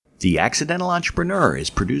The Accidental Entrepreneur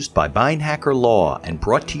is produced by Beinhacker Law and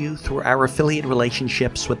brought to you through our affiliate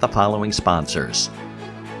relationships with the following sponsors.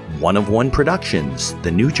 One of One Productions,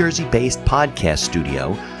 the New Jersey-based podcast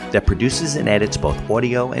studio that produces and edits both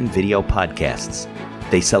audio and video podcasts.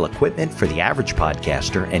 They sell equipment for the average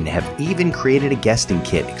podcaster and have even created a guesting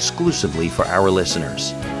kit exclusively for our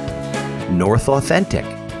listeners. North Authentic,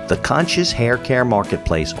 the conscious hair care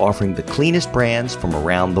marketplace offering the cleanest brands from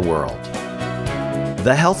around the world.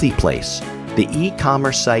 The Healthy Place, the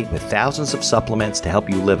e-commerce site with thousands of supplements to help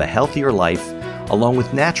you live a healthier life, along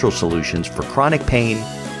with natural solutions for chronic pain,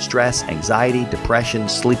 stress, anxiety, depression,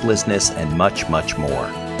 sleeplessness, and much, much more.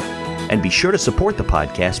 And be sure to support the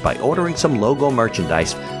podcast by ordering some logo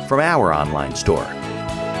merchandise from our online store.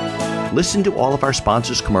 Listen to all of our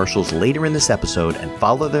sponsors' commercials later in this episode and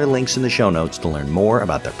follow their links in the show notes to learn more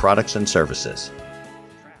about their products and services.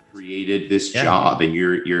 Created this job and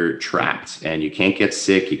you're trapped and you can't get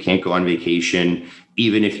sick, you can't go on vacation.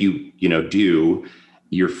 Even if you do,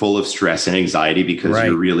 you're full of stress and anxiety because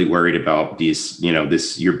you're really worried about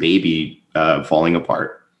your baby falling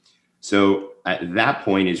apart. So at that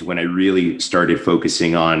point is when I really started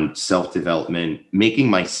focusing on self-development, making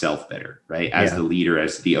myself better, right? As the leader,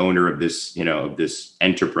 as the owner of this, of this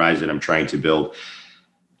enterprise that I'm trying to build.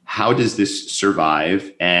 How does this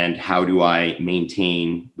survive and how do I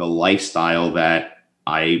maintain the lifestyle that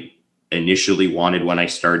I initially wanted when I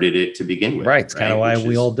started it to begin with? Right. It's kind of why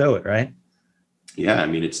we all do it, right? Yeah. I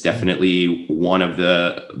mean, it's definitely one of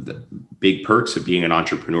the big perks of being an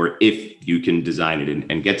entrepreneur if you can design it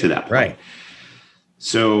and get to that point. Right.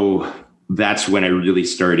 So that's when I really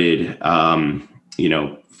started,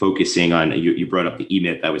 focusing on, you brought up the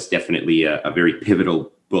E-Myth. That was definitely a very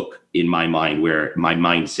pivotal book in my mind where my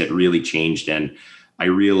mindset really changed. And I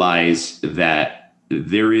realized that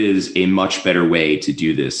there is a much better way to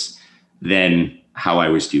do this than how I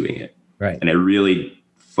was doing it. Right. And I really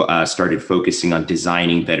started focusing on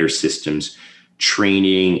designing better systems,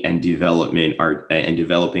 training and developing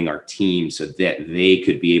our team so that they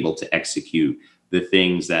could be able to execute the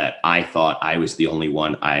things that I thought I was the only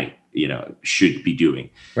one I should be doing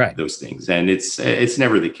those things. And it's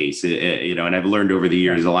never the case, and I've learned over the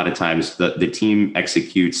years, a lot of times the team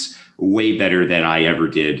executes way better than I ever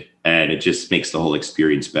did. And it just makes the whole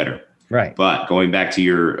experience better. Right. But going back to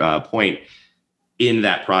your point, in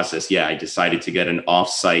that process, I decided to get an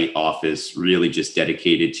off-site office really just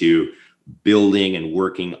dedicated to building and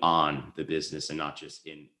working on the business and not just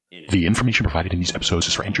in it. The information provided in these episodes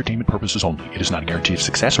is for entertainment purposes only. It is not a guarantee of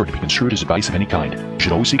success or to be construed as advice of any kind. You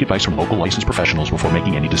should always seek advice from local licensed professionals before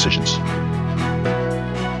making any decisions.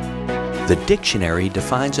 The dictionary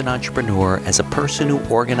defines an entrepreneur as a person who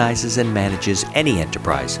organizes and manages any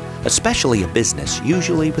enterprise, especially a business,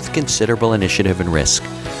 usually with considerable initiative and risk.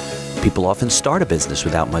 People often start a business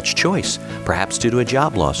without much choice, perhaps due to a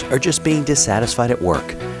job loss or just being dissatisfied at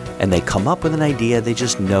work, and they come up with an idea they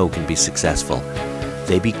just know can be successful.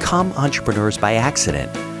 They become entrepreneurs by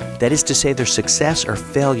accident. That is to say, their success or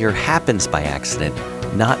failure happens by accident,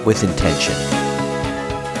 not with intention.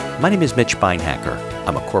 My name is Mitch Beinhacker.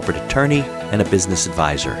 I'm a corporate attorney and a business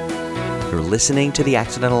advisor. You're listening to The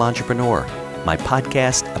Accidental Entrepreneur, my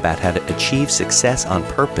podcast about how to achieve success on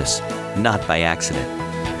purpose, not by accident.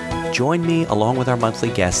 Join me along with our monthly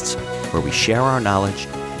guests where we share our knowledge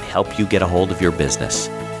and help you get a hold of your business.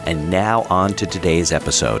 And now on to today's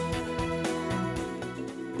episode.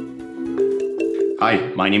 Hi,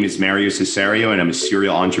 my name is Cesario, and I'm a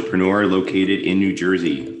serial entrepreneur located in New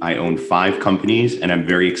Jersey. I own 5 companies, and I'm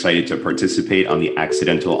very excited to participate on the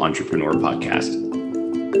Accidental Entrepreneur podcast.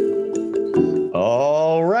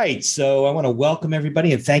 All right. So I want to welcome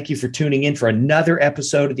everybody and thank you for tuning in for another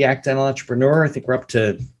episode of the Accidental Entrepreneur. I think we're up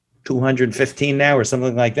to 215 now or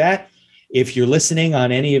something like that. If you're listening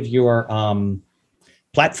on any of your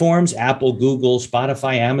platforms, Apple, Google,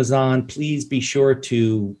 Spotify, Amazon, please be sure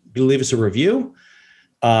to leave us a review.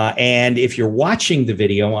 And if you're watching the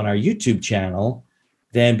video on our YouTube channel,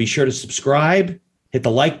 then be sure to subscribe, hit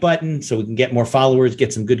the like button so we can get more followers,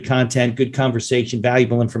 get some good content, good conversation,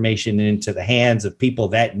 valuable information into the hands of people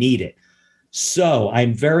that need it. So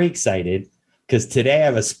I'm very excited because today I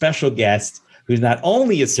have a special guest who's not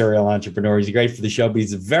only a serial entrepreneur, he's great for the show, but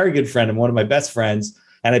he's a very good friend and one of my best friends.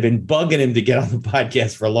 And I've been bugging him to get on the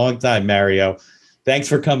podcast for a long time, Mario. Thanks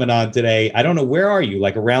for coming on today. I don't know, where are you?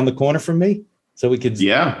 Like around the corner from me? So we could.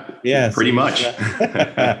 Yeah, pretty much.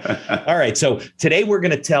 All right. So today we're going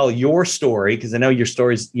to tell your story because I know your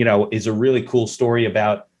story is a really cool story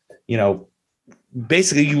about,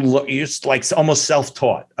 basically you're just like almost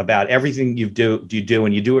self-taught about everything you do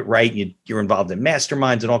and you do it right. And you're involved in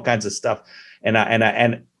masterminds and all kinds of stuff.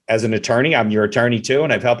 And as an attorney. I'm your attorney too,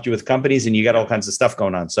 and I've helped you with companies, and you got all kinds of stuff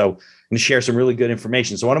going on. So I'm going to share some really good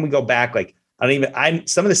information. So why don't we go back? Like,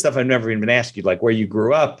 some of this stuff I've never even asked you, like where you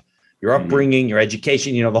grew up, your upbringing, your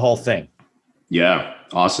education, the whole thing. Yeah.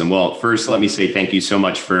 Awesome. Well, first, let me say thank you so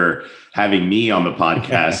much for having me on the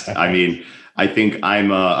podcast. I mean, I think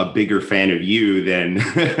I'm a bigger fan of you than.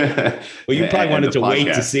 Well, you probably wanted to wait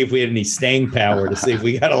to see if we had any staying power, to see if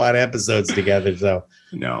we got a lot of episodes together. So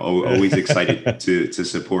no, always excited to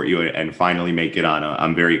support you and finally make it on.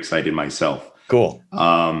 I'm very excited myself. Cool.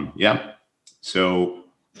 Yeah. So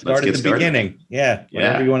let's get started. Beginning. Yeah.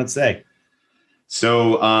 Whatever you want to say.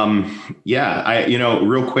 So,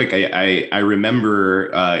 real quick, I remember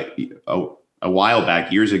a while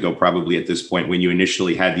back, years ago, probably at this point, when you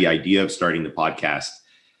initially had the idea of starting the podcast.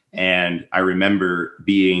 And I remember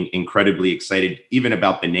being incredibly excited, even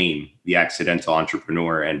about the name, The Accidental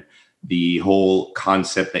Entrepreneur, and the whole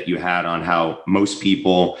concept that you had on how most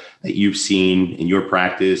people that you've seen in your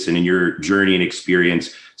practice and in your journey and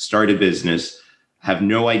experience start a business, have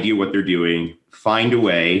no idea what they're doing, find a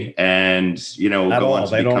way, and they don't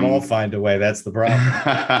all find a way. That's the problem.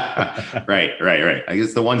 Right. I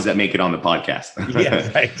guess the ones that make it on the podcast.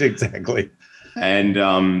 Yeah, right, exactly. And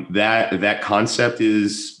that concept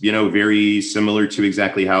is very similar to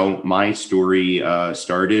exactly how my story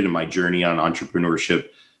started and my journey on entrepreneurship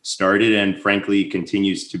started, and frankly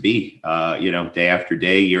continues to be. Day after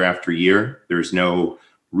day, year after year. There's no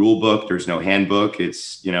rule book. There's no handbook.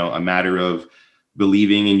 It's a matter of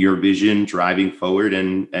believing in your vision, driving forward,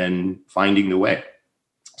 and finding the way.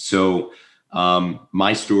 So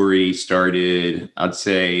my story started, I'd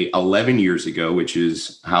say 11 years ago, which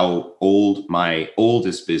is how old my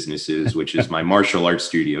oldest business is, which is my martial arts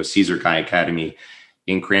studio, Caesar Kai Academy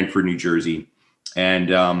in Cranford, New Jersey. And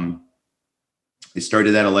it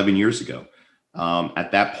started that 11 years ago.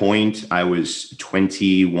 At that point, I was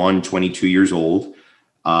 21, 22 years old.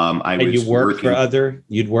 You'd work for other,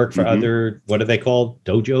 what are they called?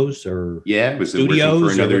 Dojos or? Yeah, it was working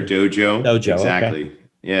for another dojo. Exactly. Okay.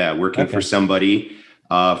 Yeah. Working for somebody,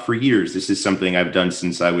 for years. This is something I've done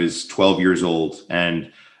since I was 12 years old,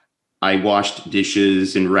 and I washed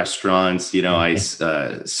dishes in restaurants, I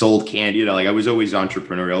sold candy, I was always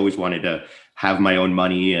entrepreneurial. I always wanted to have my own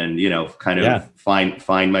money and,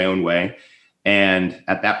 find my own way. And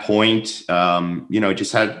at that point,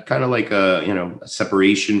 just had kind of like a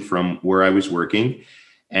separation from where I was working.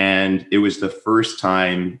 And it was the first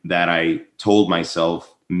time that I told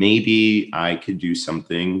myself, maybe I could do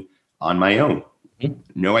something on my own. Mm-hmm.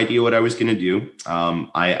 No idea what I was going to do.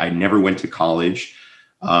 I never went to college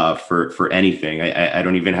for anything. I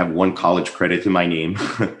don't even have one college credit to my name.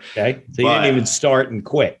 Okay. So you didn't even start and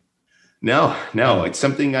quit. No, it's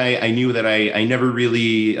something I knew that I never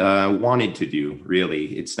really wanted to do,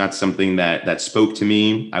 really. It's not something that spoke to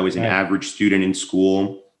me. I was an average student in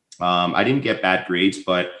school. I didn't get bad grades,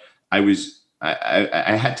 but I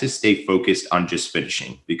had to stay focused on just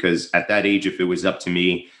finishing, because at that age, if it was up to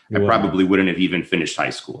me, I probably wouldn't have even finished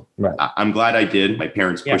high school. Right. I'm glad I did. My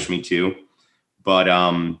parents pushed me to. But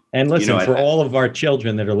and listen, for all of our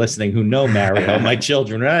children that are listening who know Mario, my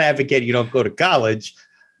children, we're not advocating you don't go to college.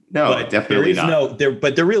 No, definitely not.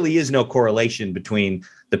 But there really is no correlation between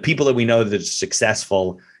the people that we know that are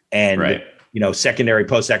successful and, secondary,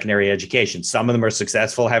 post-secondary education. Some of them are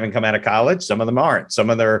successful having come out of college. Some of them aren't. Some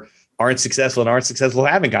of them aren't successful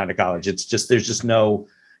having gone to college. It's just, it's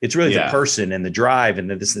really the person and the drive,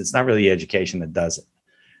 and it's not really education that does it.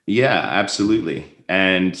 Yeah, absolutely.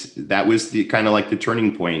 And that was the kind of like the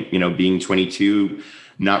turning point, being 22,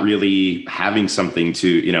 not really having something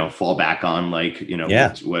to, fall back on,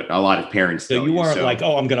 what a lot of parents do. So you weren't like,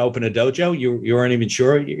 oh, I'm going to open a dojo. You weren't even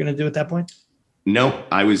sure what you're going to do at that point? No,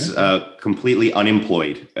 I was completely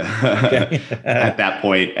unemployed at that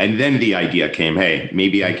point. And then the idea came, hey,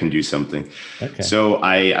 maybe I can do something. Okay. So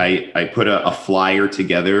I put a flyer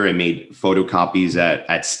together. I made photocopies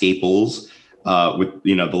at Staples. With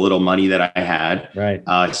the little money that I had, right.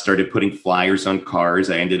 I started putting flyers on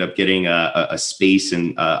cars. I ended up getting a space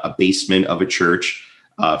in a basement of a church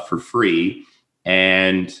for free,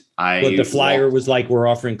 and the flyer was like, we're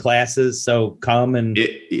offering classes, so come and.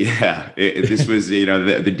 This was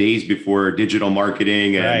the days before digital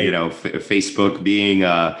marketing and right. Facebook being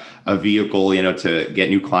a vehicle to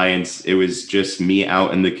get new clients. It was just me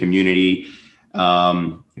out in the community.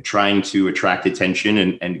 Trying to attract attention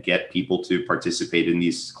and get people to participate in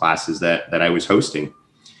these classes that I was hosting.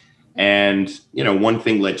 And, one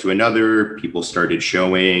thing led to another. People started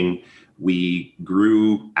showing. We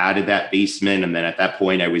grew out of that basement. And then at that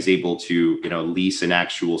point, I was able to, lease an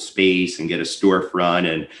actual space and get a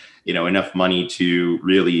storefront and, enough money to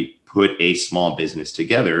really put a small business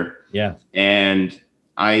together. Yeah. And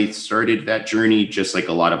I started that journey just like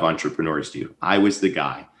a lot of entrepreneurs do. I was the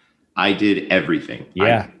guy. I did everything.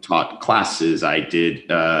 Yeah. I taught classes. I did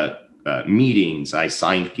meetings. I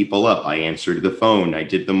signed people up. I answered the phone. I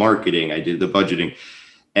did the marketing. I did the budgeting.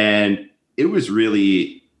 And it was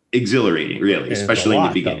really exhilarating, really, especially in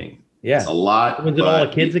the beginning. Though. Yeah. It's a lot. Was it all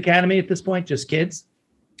a kids academy at this point? Just kids?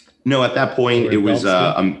 No, at that point, it was,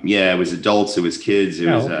 it was adults, it was kids, it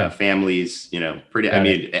was families, pretty,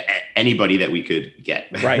 anybody that we could get.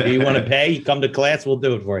 Right. Do you want to pay? You come to class, we'll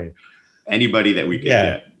do it for you. Anybody that we could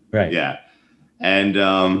get. Right. Yeah. And,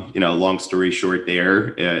 long story short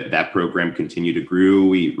there, that program continued to grow.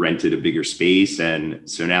 We rented a bigger space. And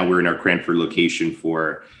so now we're in our Cranford location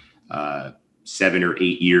for 7 or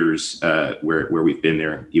 8 years where we've been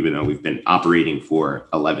there, even though we've been operating for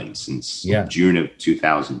 11 since June of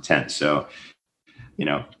 2010. So,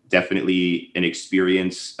 definitely an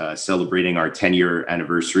experience celebrating our 10-year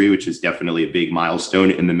anniversary, which is definitely a big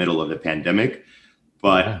milestone in the middle of the pandemic.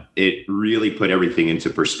 But it really put everything into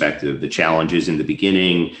perspective. The challenges in the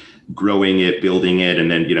beginning, growing it, building it, and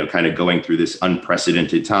then, kind of going through this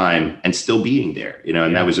unprecedented time and still being there,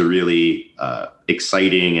 and that was a really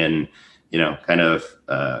exciting and kind of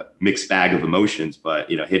mixed bag of emotions, but,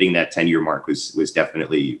 hitting that 10-year mark was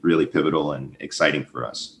definitely really pivotal and exciting for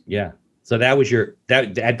us. Yeah. So that was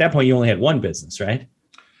at that point, you only had one business, right?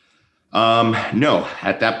 No,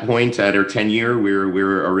 at that point, at our 10-year, we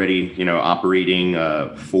were already, operating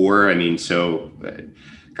 4. So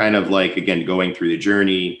kind of like, again, going through the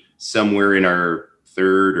journey, somewhere in our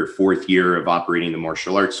 3rd or 4th year of operating the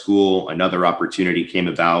martial arts school, another opportunity came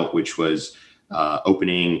about, which was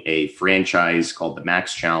opening a franchise called the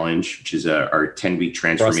Max Challenge, which is our 10-week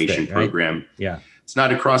transformation program. Right? Yeah. It's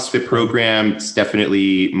not a CrossFit program. It's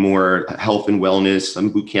definitely more health and wellness, some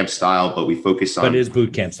boot camp style, but we focus on. But it is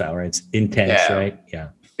boot camp style, right? It's intense, right? Yeah.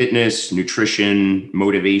 Fitness, nutrition,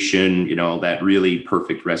 motivation, that really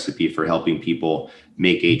perfect recipe for helping people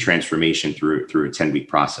make a transformation through a 10-week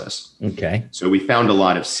process. Okay. So we found a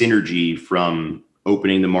lot of synergy from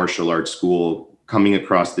opening the martial arts school, coming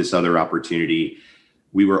across this other opportunity.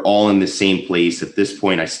 We were all in the same place. At this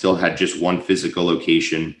point, I still had just one physical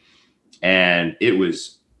location, and it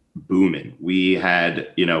was booming. We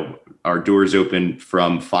had, our doors open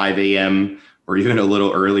from 5 a.m. or even a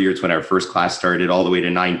little earlier. It's when our first class started, all the way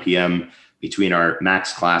to 9 p.m. between our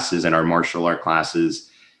Max classes and our martial art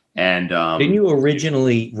classes. And didn't you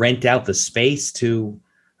originally rent out the space to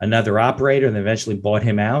another operator and eventually bought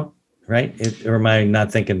him out, right? Or am I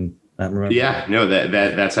not thinking? Yeah, no,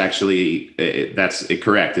 that's actually, that's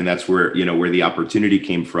correct. And that's where, where the opportunity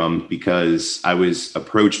came from, because I was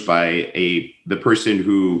approached by the person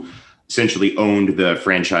who essentially owned the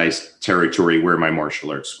franchise territory where my martial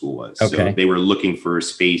arts school was. Okay. So they were looking for a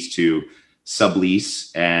space to sublease,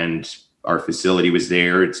 and our facility was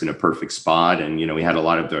there. It's in a perfect spot. And, we had a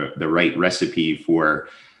lot of the right recipe for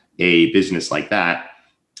a business like that.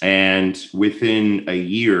 And within a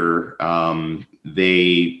year,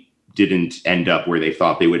 they didn't end up where they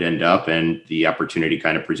thought they would end up. And the opportunity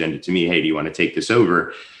kind of presented to me, hey, do you want to take this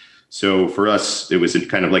over? So for us, it was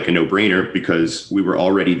kind of like a no-brainer, because we were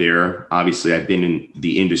already there. Obviously, I've been in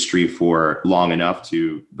the industry for long enough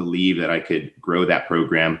to believe that I could grow that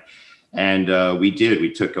program. And we did. We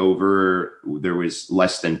took over. There was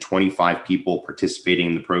less than 25 people participating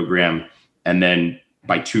in the program. And then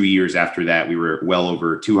by 2 years after that, we were well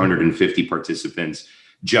over 250 participants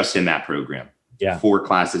just in that program. Yeah. 4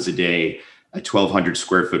 classes a day, a 1,200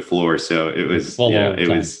 square foot floor. So it was, it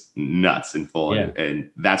was nuts and full. Yeah. And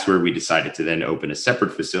that's where we decided to then open a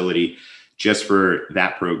separate facility just for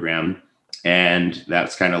that program. And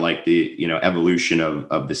that's kind of like the, evolution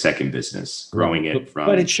of the second business, growing it from.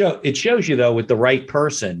 But it shows you, though, with the right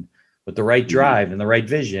person, with the right drive and the right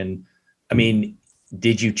vision. I mean,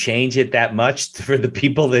 did you change it that much for the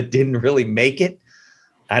people that didn't really make it?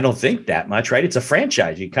 I don't think that much, right? It's a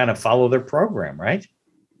franchise. You kind of follow their program, right?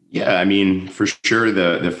 Yeah, I mean, for sure,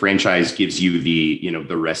 the franchise gives you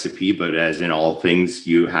the recipe, but as in all things,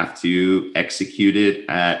 you have to execute it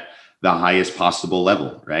at the highest possible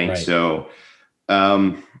level, right? So,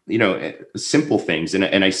 simple things,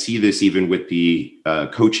 and I see this even with the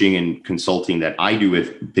coaching and consulting that I do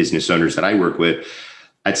with business owners that I work with.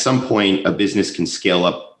 At some point, a business can scale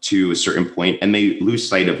up to a certain point and they lose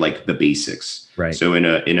sight of like the basics. Right. So in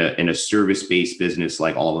a service-based business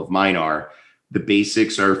like all of mine are, the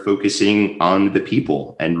basics are focusing on the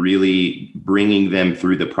people and really bringing them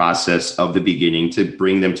through the process of the beginning to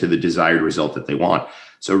bring them to the desired result that they want.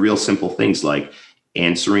 So real simple things like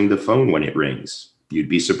answering the phone when it rings, you'd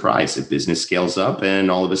be surprised if business scales up and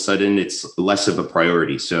all of a sudden it's less of a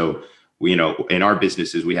priority. So, in our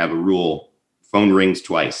businesses, we have a rule: phone rings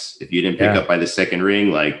twice. If you didn't pick up by the second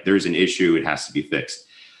ring, like there's an issue, it has to be fixed.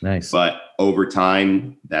 Nice. But over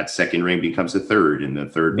time, that second ring becomes a third, and the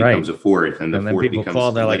third becomes a fourth, and the fourth becomes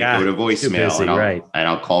call, they're like, go to voicemail, busy, and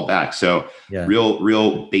I'll call back. So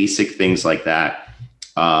real basic things like that.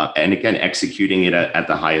 And again, executing it at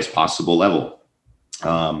the highest possible level.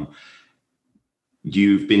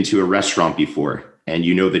 You've been to a restaurant before, and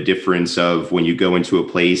you know the difference of when you go into a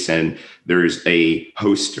place and there's a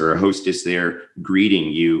host or a hostess there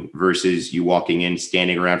greeting you versus you walking in,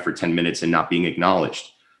 standing around for 10 minutes and not being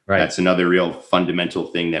acknowledged. Right. That's another real fundamental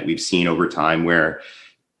thing that we've seen over time where,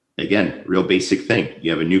 again, real basic thing.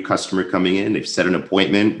 You have a new customer coming in, they've set an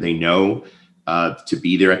appointment, they know to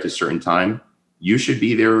be there at a certain time. You should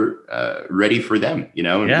be there ready for them,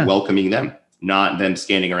 and welcoming them, not them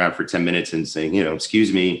standing around for 10 minutes and saying,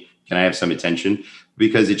 excuse me, can I have some attention?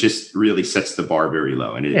 Because it just really sets the bar very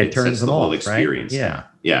low, and it turns the whole experience. Right?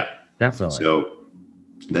 Yeah, definitely. So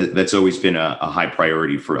that's always been a high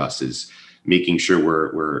priority for us, is making sure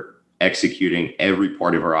we're executing every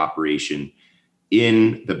part of our operation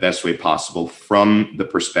in the best way possible from the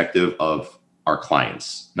perspective of our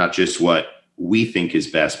clients, not just what we think is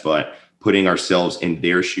best, but putting ourselves in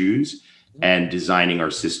their shoes and designing our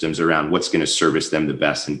systems around what's going to service them the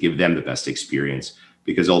best and give them the best experience,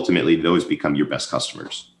 because ultimately those become your best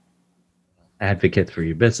customers. Advocate for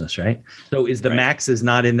your business, right? So is the Max is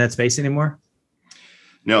not in that space anymore?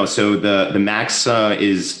 No, so the Max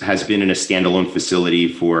has been in a standalone facility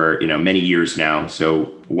for many years now.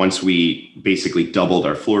 So once we basically doubled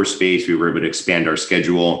our floor space, we were able to expand our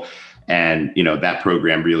schedule, and that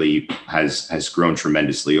program really has grown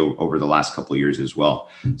tremendously over the last couple of years as well.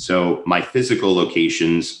 So my physical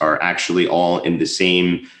locations are actually all in the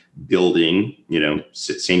same building,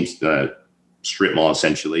 same strip mall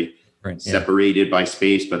essentially, separated by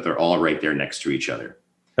space, but they're all right there next to each other.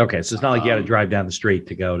 Okay, so it's not like you got to drive down the street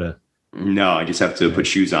to go to. No, I just have to put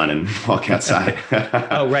shoes on and walk outside.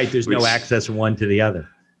 Oh, right. There's no access from one to the other.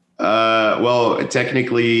 Well,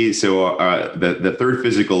 technically, so the third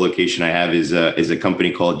physical location I have is a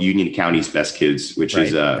company called Union County's Best Kids, which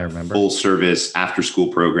is a full service after school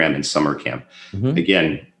program and summer camp. Mm-hmm.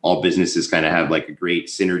 Again, all businesses kind of have like a great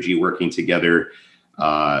synergy working together.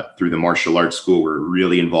 Through the martial arts school, we're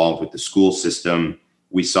really involved with the school system.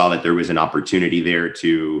 We saw that there was an opportunity there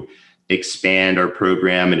to expand our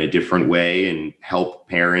program in a different way and help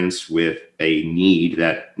parents with a need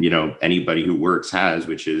that, anybody who works has,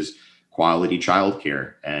 which is quality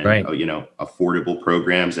childcare and, affordable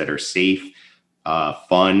programs that are safe,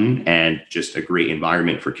 fun, and just a great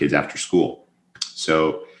environment for kids after school.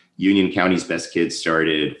 So Union County's Best Kids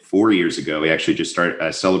started 4 years ago. We actually just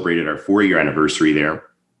celebrated our 4-year anniversary there.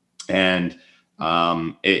 And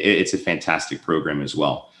it's a fantastic program as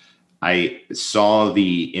well. I saw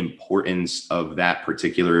the importance of that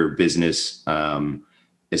particular business,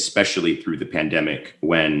 especially through the pandemic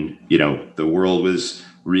when, the world was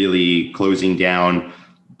really closing down,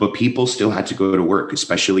 but people still had to go to work,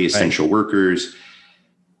 especially essential workers.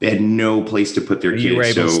 They had no place to put their kids. You were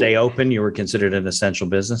able to stay open? You were considered an essential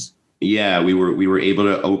business? Yeah, we were able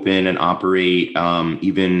to open and operate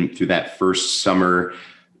even through that first summer.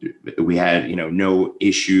 We had, no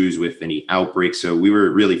issues with any outbreaks. So we were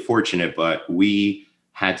really fortunate, but we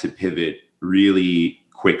had to pivot really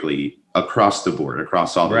quickly across the board,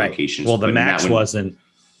 across all the locations. Well, the Max wasn't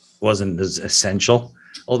as essential.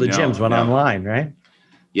 All the gyms went online, right?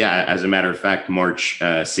 Yeah. As a matter of fact, March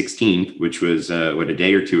 16th, which was a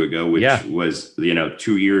day or two ago, which was,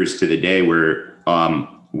 2 years to the day where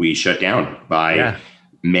we shut down by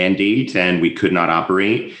mandate and we could not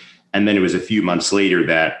operate. And then it was a few months later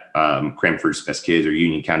that Cranford's Best Kids or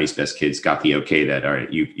Union County's Best Kids got the okay that, all right,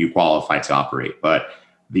 you qualify to operate. But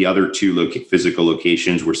the other two physical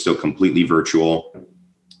locations were still completely virtual,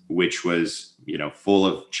 which was, full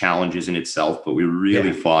of challenges in itself. But we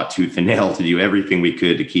really fought tooth and nail to do everything we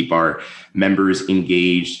could to keep our members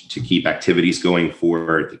engaged, to keep activities going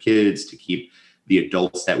for the kids, to keep the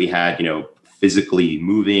adults that we had, physically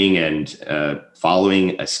moving and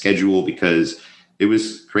following a schedule, because it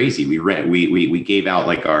was crazy. We gave out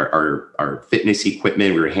like our fitness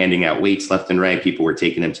equipment. We were handing out weights left and right. People were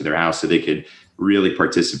taking them to their house so they could really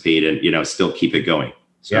participate and, still keep it going.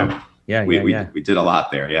 So we did a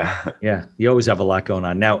lot there. Yeah. Yeah. You always have a lot going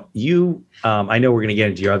on. Now you, I know we're going to get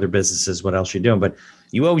into your other businesses, what else you're doing, but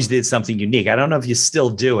you always did something unique. I don't know if you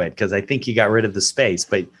still do it, because I think you got rid of the space,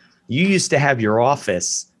 but you used to have your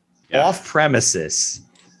office off premises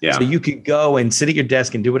Yeah. So you could go and sit at your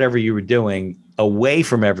desk and do whatever you were doing away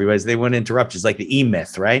from everybody. They wouldn't interrupt you. It's like the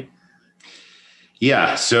E-Myth, right?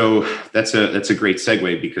 Yeah. So that's a great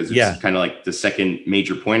segue, because it's kind of like the second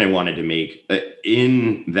major point I wanted to make.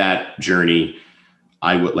 In that journey,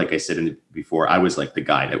 like I said before, I was like the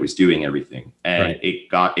guy that was doing everything. And it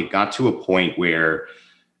got to a point where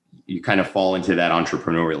you kind of fall into that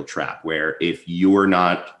entrepreneurial trap, where if you're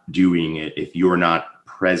not doing it, if you're not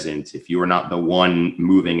present, if you're not the one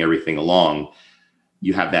moving everything along,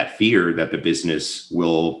 you have that fear that the business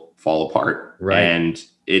will fall apart. Right. And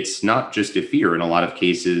it's not just a fear. In a lot of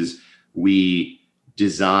cases, we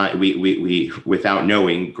without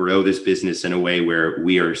knowing, grow this business in a way where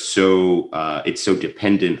we are it's so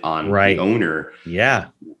dependent on the owner. Yeah.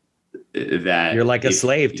 That you're like a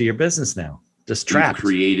slave to your business now. Just trapped. You've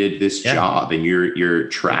created this job, and you're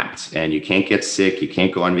trapped, and you can't get sick. You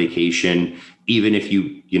can't go on vacation. Even if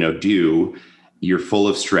you do, you're full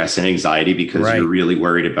of stress and anxiety because you're really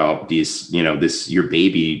worried about your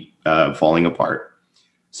baby falling apart.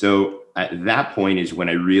 So at that point is when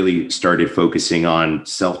I really started focusing on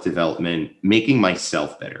self-development, making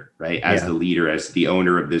myself better, right? As the leader, as the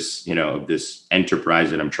owner of this, of this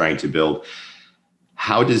enterprise that I'm trying to build.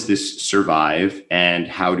 How does this survive, and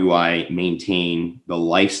how do I maintain the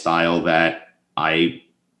lifestyle that I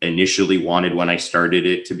initially wanted when I started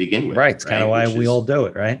it to begin with? Right. It's kind of why we all do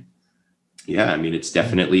it, right? Yeah. I mean, it's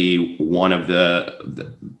definitely one of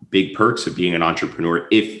the big perks of being an entrepreneur,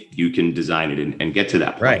 if you can design it and get to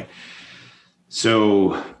that point. Right.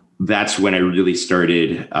 So that's when I really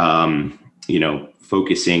started,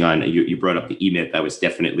 focusing on, you brought up the E-Myth. That was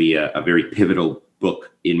definitely a very pivotal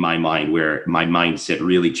book in my mind, where my mindset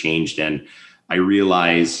really changed. And I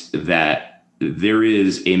realized that there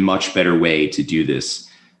is a much better way to do this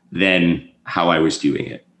than how I was doing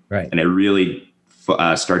it. Right. And I really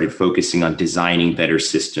started focusing on designing better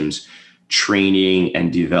systems, training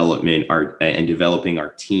and developing our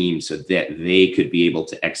team so that they could be able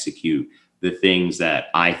to execute the things that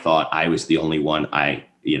I thought I was the only one I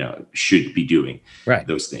should be doing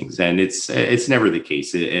those things. And it's never the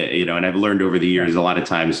case, and I've learned over the years, a lot of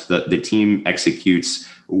times the team executes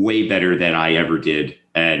way better than I ever did.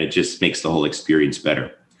 And it just makes the whole experience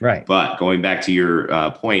better. Right. But going back to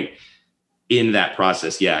your point, in that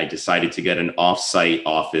process, I decided to get an offsite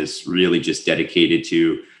office really just dedicated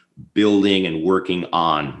to building and working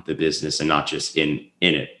on the business and not just in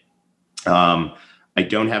it. I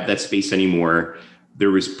don't have that space anymore.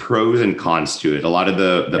 There was pros and cons to it. A lot of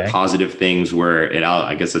the positive things were, and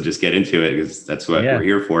I guess I'll just get into it because that's what we're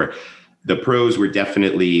here for. The pros were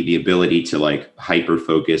definitely the ability to like hyper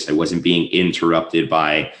focus. I wasn't being interrupted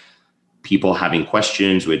by people having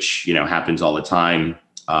questions, which, happens all the time.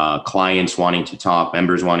 Clients wanting to talk,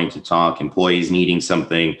 members wanting to talk, employees needing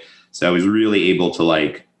something. So I was really able to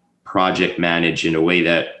like project manage in a way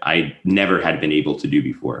that I never had been able to do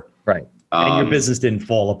before. Right. And your business didn't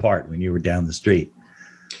fall apart when you were down the street.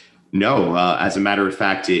 No, as a matter of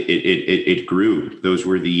fact, it grew. Those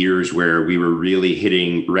were the years where we were really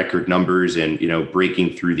hitting record numbers and,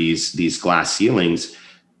 breaking through these glass ceilings,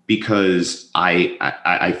 because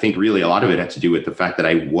I think really a lot of it had to do with the fact that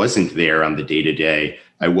I wasn't there on the day to day.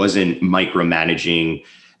 I wasn't micromanaging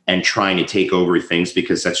and trying to take over things,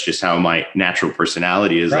 because that's just how my natural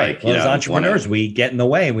personality is. Right. Like, well, as entrepreneurs, we get in the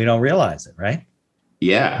way. We don't realize it, right?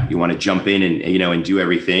 Yeah, you want to jump in and and do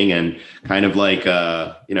everything, and kind of like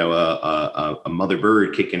a mother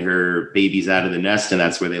bird kicking her babies out of the nest, and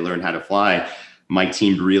that's where they learn how to fly. My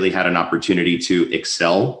team really had an opportunity to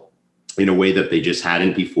excel in a way that they just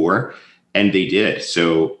hadn't before, and they did.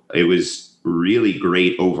 So it was really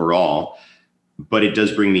great overall. But it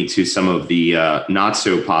does bring me to some of the not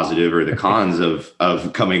so positive, or the cons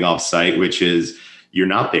of coming off site, which is you're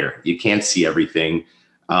not there, you can't see everything.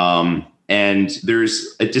 And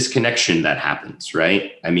there's a disconnection that happens,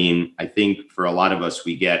 right? I mean, I think for a lot of us,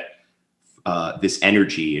 we get this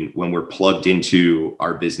energy, and when we're plugged into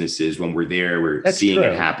our businesses, when we're there, we're seeing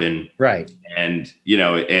it happen. Right. And,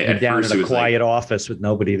 at down in a quiet office with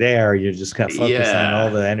nobody there, you're just kind of focused on all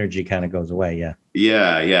the energy kind of goes away. Yeah.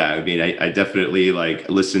 Yeah. I mean, I definitely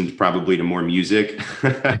listened probably to more music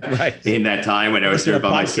in that time when I was there by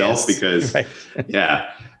myself, because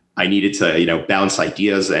I needed to, bounce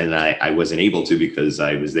ideas, and I wasn't able to because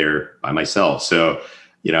I was there by myself. So,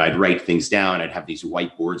 I'd write things down. I'd have these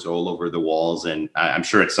whiteboards all over the walls. And I'm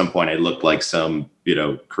sure at some point I looked like some,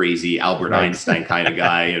 crazy Albert Einstein kind of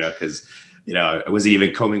guy, because, I wasn't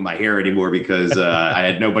even combing my hair anymore because I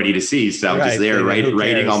had nobody to see. So I'm just there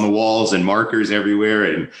writing on the walls and markers everywhere.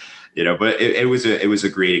 And, but it was a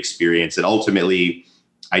great experience. And ultimately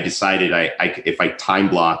I decided if I time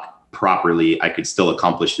block properly, I could still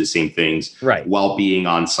accomplish the same things while being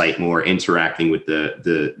on site more, interacting with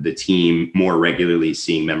the team more regularly,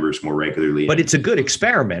 seeing members more regularly. But it's a good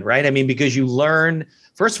experiment, right? I mean, because you learn,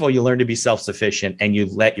 first of all, you learn to be self-sufficient, and you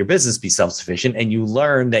let your business be self-sufficient, and you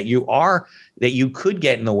learn that you could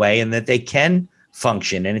get in the way and that they can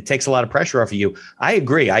function, and it takes a lot of pressure off of you. I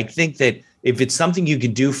agree. I think that if it's something you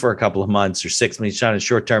can do for a couple of months or 6 months on a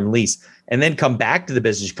short-term lease, and then come back to the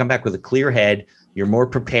business, you come back with a clear head, you're more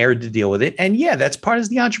prepared to deal with it. And yeah, that's part of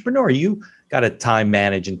the entrepreneur. You got to time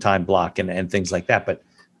manage and time block and things like that, but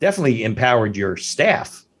definitely empowered your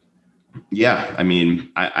staff. Yeah. I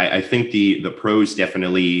mean, I think the pros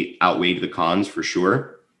definitely outweighed the cons for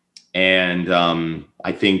sure. And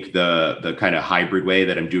I think the kind of hybrid way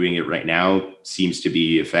that I'm doing it right now seems to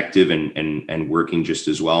be effective and working just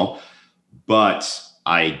as well. But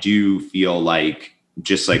I do feel like,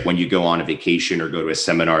 just like when you go on a vacation or go to a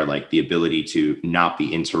seminar, like the ability to not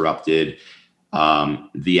be interrupted,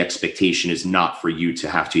 the expectation is not for you to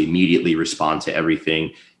have to immediately respond to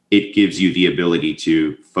everything. It gives you the ability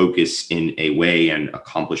to focus in a way and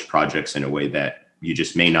accomplish projects in a way that you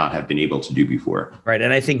just may not have been able to do before. Right.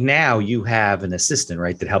 And I think now you have an assistant,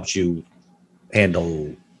 right, that helps you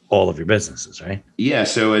handle all of your businesses, right? Yeah.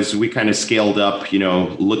 So as we kind of scaled up,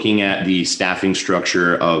 looking at the staffing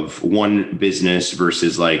structure of one business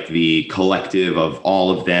versus like the collective of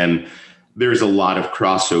all of them, there's a lot of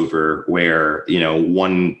crossover where,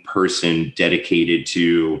 one person dedicated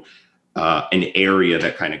to an area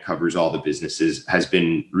that kind of covers all the businesses has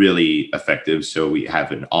been really effective. So we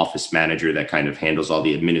have an office manager that kind of handles all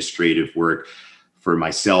the administrative work for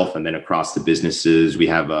myself, and then across the businesses, we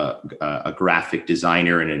have a graphic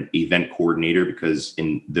designer and an event coordinator, because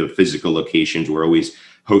in the physical locations, we're always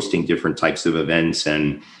hosting different types of events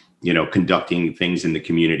and, conducting things in the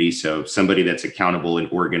community. So somebody that's accountable and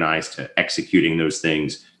organized to executing those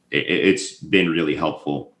things, it's been really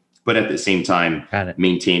helpful. But at the same time,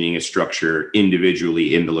 maintaining a structure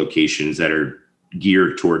individually in the locations that are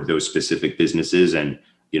geared toward those specific businesses, and,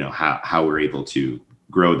 how we're able to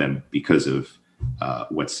grow them because of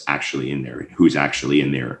what's actually in there, who's actually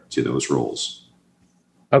in there to those roles.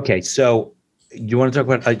 Okay. So you want to talk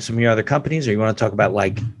about some of your other companies, or you want to talk about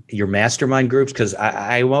like your mastermind groups? Because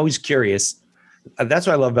I'm always curious. That's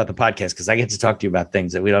what I love about the podcast, because I get to talk to you about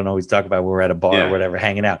things that we don't always talk about when we're at a bar or whatever,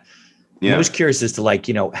 hanging out. I'm always curious as to like,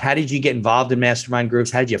 how did you get involved in mastermind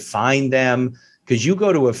groups? How did you find them? Because you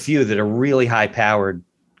go to a few that are really high powered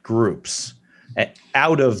groups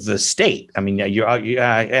out of the state. I mean,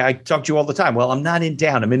 I talk to you all the time. Well, I'm not in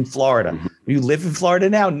town. I'm in Florida. You live in Florida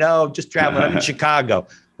now? No, just traveling. I'm in Chicago.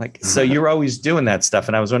 So you're always doing that stuff.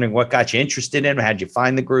 And I was wondering what got you interested in, how'd you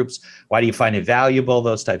find the groups? Why do you find it valuable?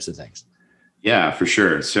 Those types of things. Yeah, for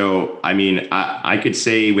sure. So, I mean, I could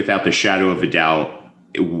say without the shadow of a doubt,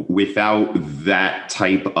 without that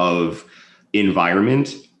type of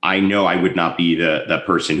environment, I know I would not be the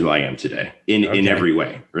person who I am today in every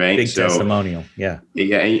way. Right. Big testimonial. Yeah.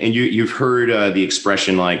 Yeah. And you've heard the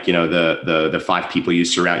expression, like, the 5 people you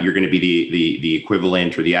surround, you're going to be the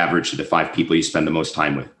equivalent or the average of the 5 people you spend the most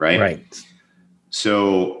time with. Right. Right.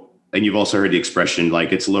 So, and you've also heard the expression,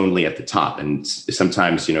 like, it's lonely at the top. And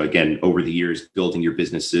sometimes, again, over the years, building your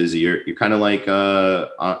businesses, you're kind of like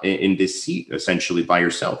in this seat, essentially by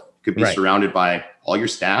yourself. Could be surrounded by all your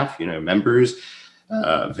staff, members,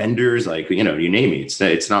 vendors, like, you name it.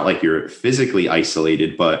 It's not like you're physically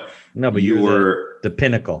isolated, but you're the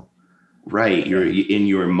pinnacle. Right. You're in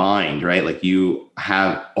your mind, right? Like, you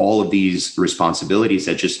have all of these responsibilities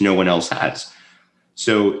that just no one else has.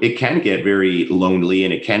 So it can get very lonely,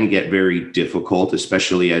 and it can get very difficult,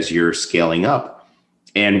 especially as you're scaling up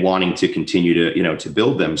and wanting to continue to, to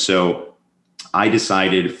build them. So I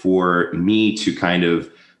decided for me to kind of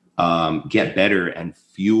get better and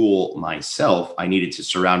fuel myself, I needed to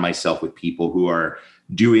surround myself with people who are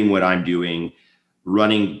doing what I'm doing,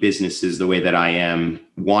 running businesses the way that I am,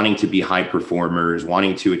 wanting to be high performers,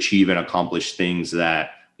 wanting to achieve and accomplish things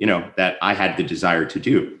that, that I had the desire to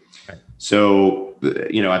do. Right. So,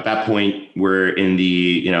 at that point, we're in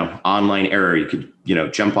the, online era. You could,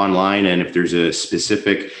 jump online, and if there's a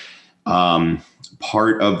specific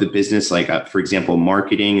part of the business, like, for example,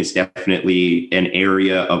 marketing is definitely an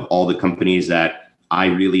area of all the companies that I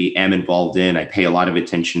really am involved in. I pay a lot of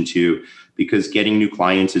attention to, because getting new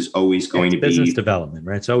clients is always going to be business development,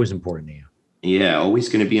 right? It's always important to you. Yeah, always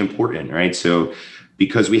going to be important, right? So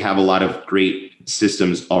because we have a lot of great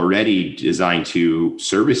systems already designed to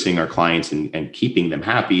servicing our clients and keeping them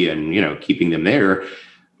happy and, keeping them there,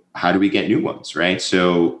 how do we get new ones, right?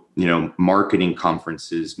 So, marketing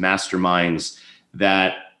conferences, masterminds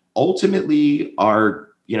that ultimately are,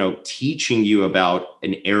 teaching you about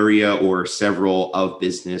an area or several of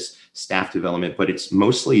business staff development, but it's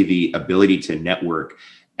mostly the ability to network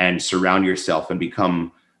and surround yourself and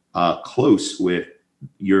become close with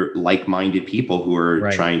your like-minded people who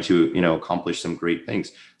are trying to, accomplish some great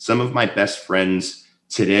things. Some of my best friends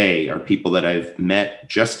today are people that I've met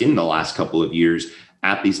just in the last couple of years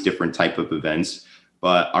at these different type of events,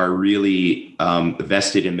 but are really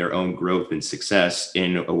vested in their own growth and success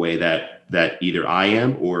in a way that either I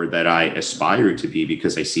am or that I aspire to be,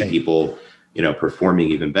 because I see people, performing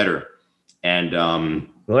even better. And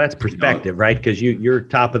well, that's perspective, right? Because you're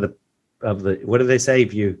top of the what do they say?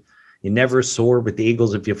 If you never soar with the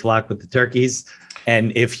eagles, if you flock with the turkeys.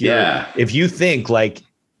 And if you think like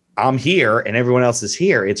I'm here and everyone else is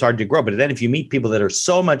here, it's hard to grow. But then if you meet people that are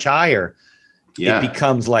so much higher, it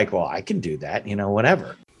becomes like, well, I can do that,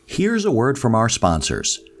 whatever. Here's a word from our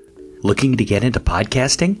sponsors. Looking to get into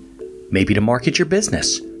podcasting? Maybe to market your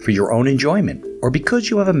business for your own enjoyment, or because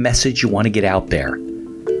you have a message you want to get out there.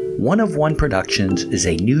 One of One Productions is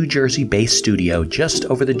a New Jersey-based studio just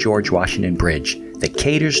over the George Washington Bridge that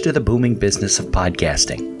caters to the booming business of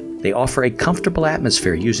podcasting. They offer a comfortable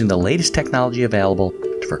atmosphere using the latest technology available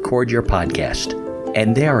to record your podcast.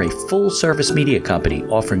 And they are a full-service media company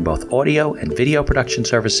offering both audio and video production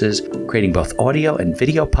services, creating both audio and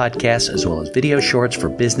video podcasts as well as video shorts for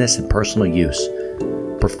business and personal use.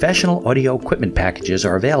 Professional audio equipment packages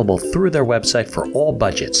are available through their website for all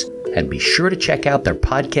budgets. And be sure to check out their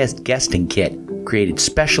podcast guesting kit, created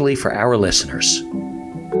specially for our listeners.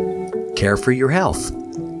 Care for your health,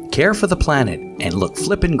 care for the planet, and look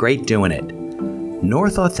flippin' great doing it.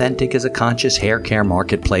 North Authentic is a conscious hair care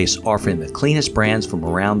marketplace offering the cleanest brands from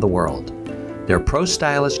around the world. Their pro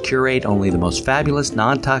stylists curate only the most fabulous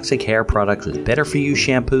non-toxic hair products with better-for-you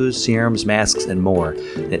shampoos, serums, masks, and more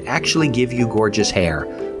that actually give you gorgeous hair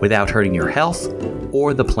without hurting your health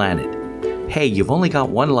or the planet. Hey, you've only got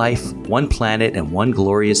one life, one planet, and one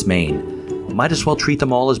glorious mane. Might as well treat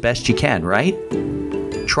them all as best you can, right?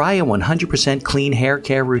 Try a 100% clean hair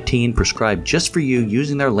care routine prescribed just for you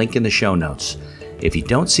using their link in the show notes. If you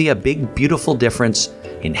don't see a big, beautiful difference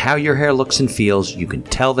in how your hair looks and feels, you can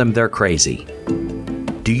tell them they're crazy.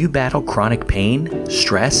 Do you battle chronic pain,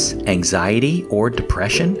 stress, anxiety, or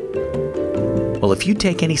depression? Well, if you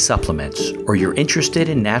take any supplements or you're interested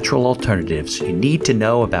in natural alternatives, you need to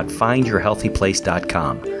know about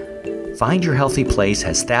FindYourHealthyPlace.com. Find Your Healthy Place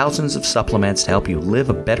has thousands of supplements to help you live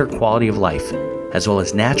a better quality of life, as well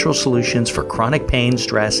as natural solutions for chronic pain,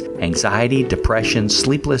 stress, anxiety, depression,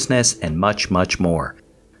 sleeplessness, and much, much more.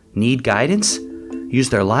 Need guidance? Use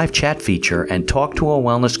their live chat feature and talk to a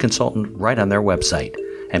wellness consultant right on their website.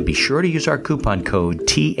 And be sure to use our coupon code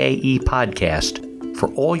TAE Podcast for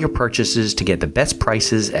all your purchases to get the best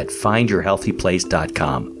prices at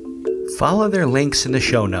FindYourHealthyPlace.com. Follow their links in the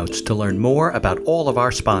show notes to learn more about all of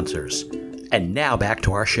our sponsors. And now back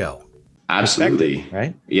to our show. Absolutely.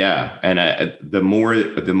 Right? Yeah. And the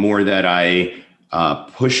more that I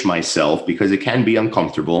push myself, because it can be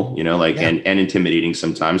uncomfortable, and intimidating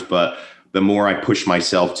sometimes, but the more I push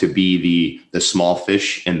myself to be the small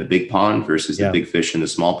fish in the big pond versus the big fish in the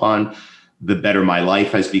small pond, the better my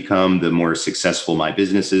life has become, the more successful my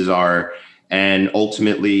businesses are. And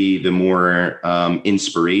ultimately, the more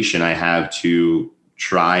inspiration I have to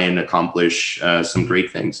try and accomplish some great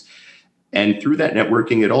things. And through that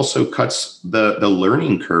networking, it also cuts the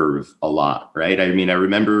learning curve a lot, right? I mean, I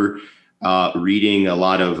remember reading a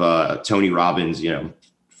lot of Tony Robbins,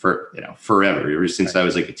 forever, ever since I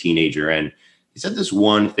was like a teenager. And he said this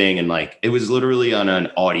one thing, and like, it was literally on an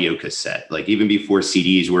audio cassette, like even before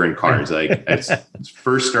CDs were in cars, like I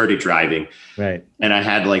first started driving. Right. And I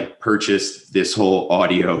had like purchased this whole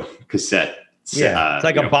audio cassette. Yeah. It's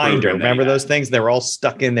like a binder. Remember those things? They were all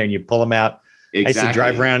stuck in there and you pull them out. Exactly. I used to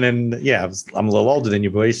drive around and I'm a little older than you,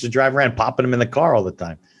 but I used to drive around popping them in the car all the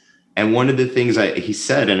time. And one of the things he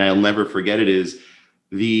said, and I'll never forget it, is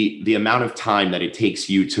the amount of time that it takes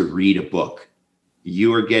you to read a book.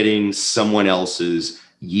 You are getting someone else's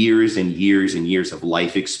years and years and years of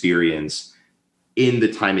life experience in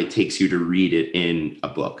the time it takes you to read it in a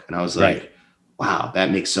book. And I was like, wow,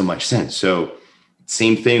 that makes so much sense. So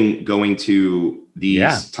same thing going to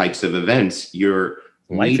these types of events, you're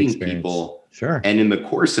meeting people. Sure. And in the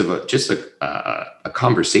course of a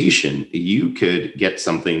conversation, you could get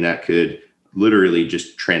something that could literally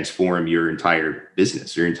just transform your entire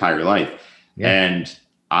business, your entire life. Yeah. And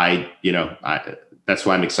that's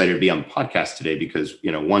why I'm excited to be on the podcast today, because,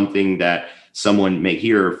 one thing that someone may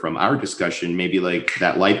hear from our discussion, maybe like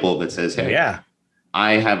that light bulb that says, hey,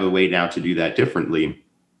 I have a way now to do that differently.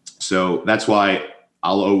 So that's why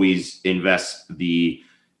I'll always invest the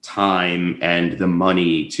time and the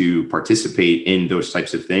money to participate in those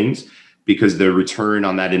types of things, because the return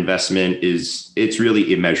on that investment it's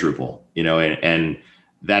really immeasurable, and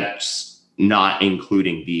that's not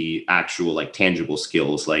including the actual like tangible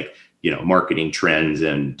skills, like, marketing trends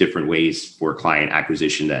and different ways for client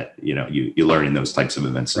acquisition that, you learn in those types of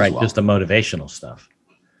events as well. Just the motivational stuff.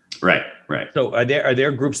 Right. So are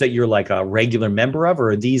there groups that you're like a regular member of,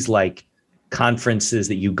 or are these like conferences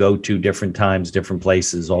that you go to different times, different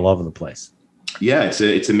places all over the place? Yeah,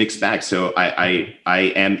 it's a mixed bag. So I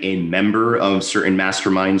am a member of certain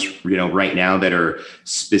masterminds, right now that are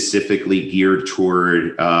specifically geared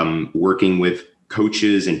toward working with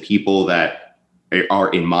coaches and people that are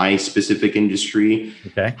in my specific industry.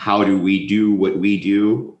 Okay. How do we do what we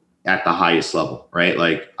do at the highest level, right?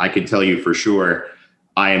 Like, I can tell you for sure,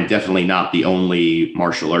 I am definitely not the only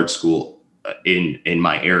martial arts school in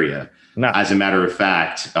my area. No. As a matter of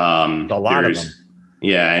fact, a lot of them.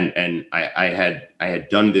 Yeah, and I had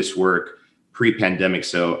done this work pre-pandemic,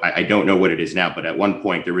 so I don't know what it is now, but at one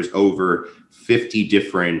point there was over 50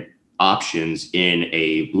 different options in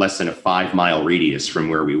a less than a 5-mile radius from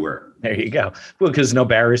where we were. There you go. Well, because no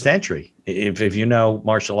barriers to entry. If you know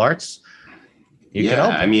martial arts, you can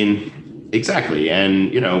open. I mean, exactly.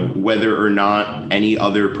 And, whether or not any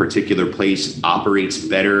other particular place operates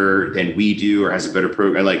better than we do or has a better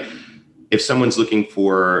program, like, if someone's looking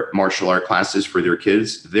for martial art classes for their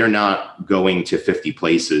kids, they're not going to 50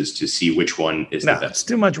 places to see which one is the best. It's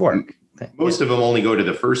too much work. Most of them only go to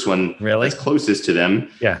the first one that's closest to them.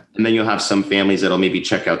 Yeah. And then you'll have some families that'll maybe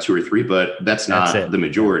check out 2 or 3, but that's not the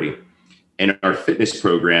majority. In our fitness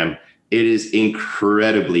program, it is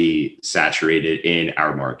incredibly saturated in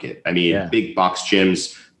our market. I mean, big box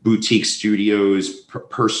gyms, boutique studios,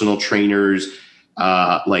 personal trainers,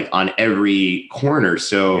 like on every corner.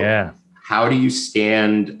 So how do you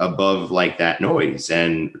stand above like that noise?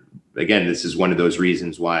 And again, this is one of those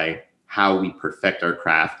reasons why how we perfect our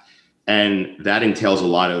craft. And that entails a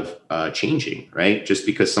lot of changing, right? Just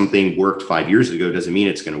because something worked 5 years ago doesn't mean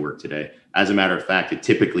it's going to work today. As a matter of fact, it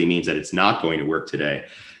typically means that it's not going to work today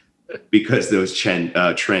because those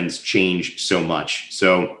trends change so much.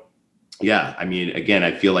 So, yeah, I mean, again,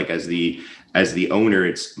 I feel like as the owner,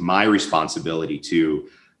 it's my responsibility to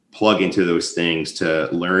plug into those things to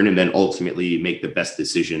learn and then ultimately make the best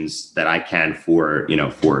decisions that I can for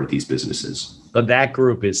these businesses. But that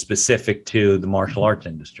group is specific to the martial arts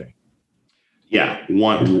industry. Yeah,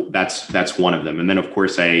 that's one of them. And then of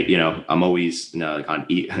course I'm always on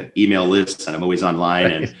email lists, and I'm always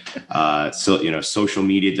online. And social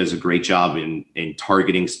media does a great job in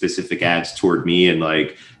targeting specific ads toward me. And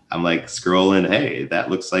I'm scrolling, hey, that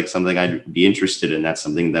looks like something I'd be interested in. That's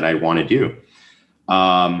something that I want to do.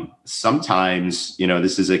 Sometimes,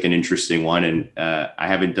 this is like an interesting one, and I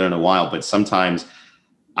haven't done it in a while, but sometimes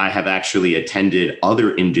I have actually attended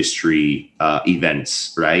other industry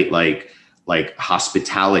events, right? Like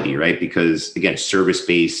hospitality, right? Because again,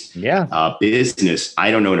 service-based business.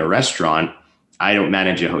 I don't own a restaurant. I don't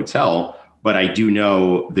manage a hotel, but I do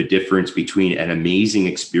know the difference between an amazing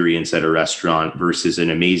experience at a restaurant versus an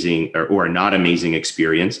amazing or not amazing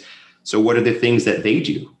experience. So what are the things that they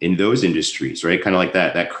do in those industries, right? Kind of like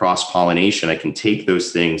that cross-pollination. I can take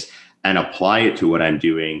those things and apply it to what I'm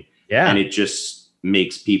doing. Yeah. And it just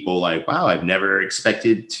makes people like, wow, I've never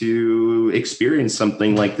expected to experience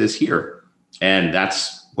something like this here. And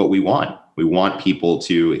that's what we want. We want people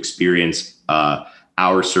to experience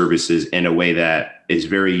our services in a way that is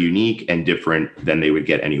very unique and different than they would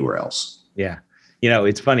get anywhere else. Yeah.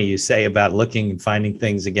 It's funny you say about looking and finding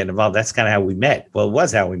things and getting involved. That's kind of how we met. Well, it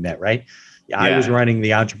was how we met, right? I was running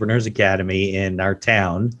the Entrepreneurs Academy in our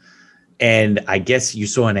town. And I guess you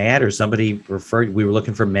saw an ad or somebody referred, we were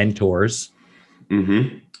looking for mentors.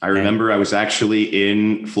 Mm-hmm. I remember I was actually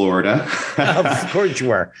in Florida. Of course you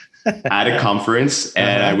were. At a conference,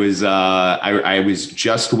 and I was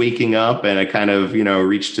just waking up, and I kind of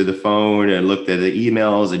reached to the phone and looked at the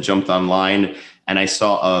emails and jumped online, and I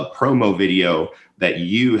saw a promo video that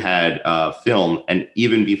you had filmed. And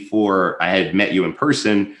even before I had met you in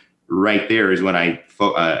person, right there is when I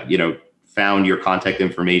found your contact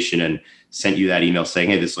information and sent you that email saying,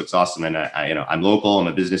 hey, this looks awesome, and I'm local, I'm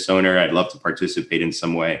a business owner, I'd love to participate in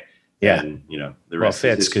some way. Yeah. And, the rest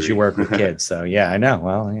fits because you work with kids. So yeah, I know.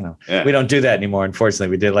 Well, we don't do that anymore. Unfortunately,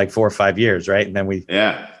 we did like 4 or 5 years. Right. And then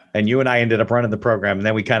and you and I ended up running the program, and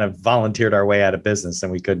then we kind of volunteered our way out of business,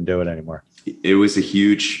 and we couldn't do it anymore. It was a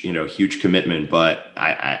huge commitment, but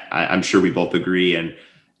I'm sure we both agree. And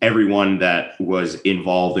everyone that was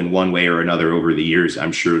involved in one way or another over the years,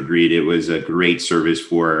 I'm sure agreed it was a great service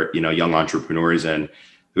for, young entrepreneurs. And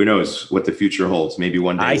who knows what the future holds? Maybe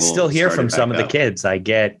one day I still hear from some of the up. kids. I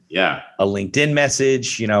get a LinkedIn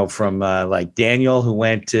message, from like Daniel, who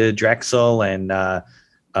went to Drexel, and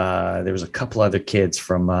there was a couple other kids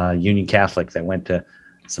from Union Catholic that went to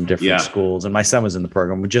some different schools. And my son was in the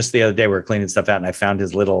program. Just the other day, we were cleaning stuff out, and I found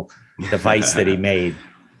his little device that he made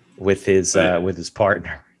with his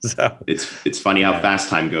partner. So it's funny how fast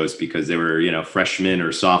time goes, because they were, freshman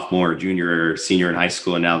or sophomore, junior or senior in high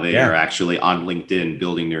school. And now they are actually on LinkedIn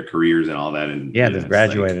building their careers and all that. And they've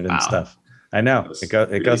graduated and stuff. I know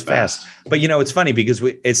it goes fast. But, it's funny because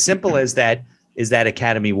as simple as that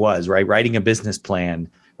academy was, right? Writing a business plan,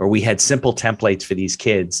 or we had simple templates for these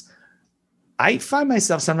kids. I find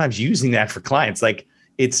myself sometimes using that for clients. Like,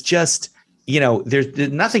 it's just, there's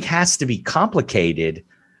nothing has to be complicated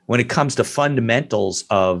when it comes to fundamentals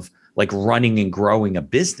of like running and growing a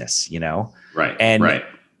business, Right. And right.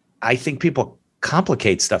 I think people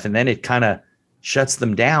complicate stuff, and then it kind of shuts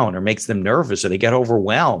them down or makes them nervous, or they get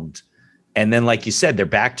overwhelmed. And then, like you said, they're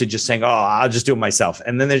back to just saying, oh, I'll just do it myself.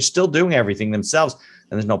 And then they're still doing everything themselves.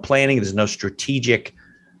 And there's no planning. There's no strategic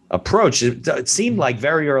approach. It seemed like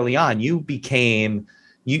very early on, you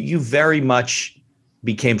very much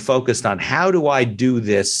became focused on, how do I do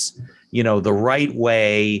this, the right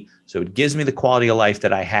way, so it gives me the quality of life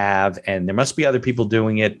that I have, and there must be other people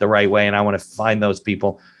doing it the right way, and I want to find those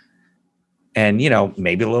people. And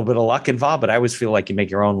maybe a little bit of luck involved, but I always feel like you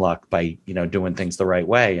make your own luck by doing things the right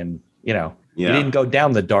way. And you didn't go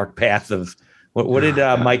down the dark path of what did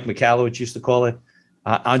Mike Michalowicz used to call it,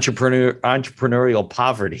 entrepreneurial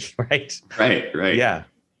poverty, right? Right. Yeah.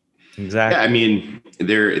 Exactly. Yeah, I mean,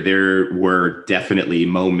 there were definitely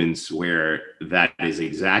moments where that is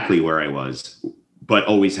exactly where I was, but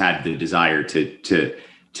always had the desire to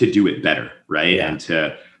do it better, right? Yeah. And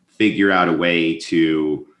to figure out a way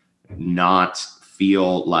to not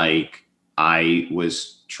feel like I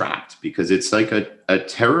was trapped, because it's like a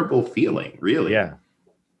terrible feeling, really. Yeah.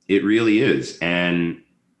 It really is. And,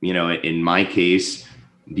 in my case,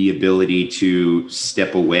 the ability to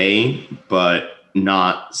step away, but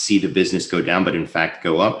not see the business go down, but in fact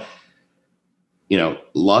go up.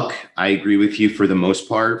 Luck, I agree with you for the most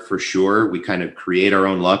part, for sure. We kind of create our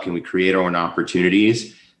own luck and we create our own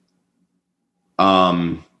opportunities,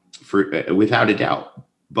 without a doubt.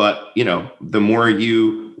 But, the more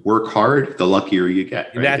you work hard, the luckier you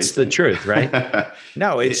get. Right? That's the truth, right?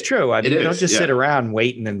 No, it's true. I mean, you don't just sit around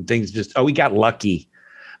waiting and things we got lucky.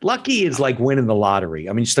 Lucky is like winning the lottery.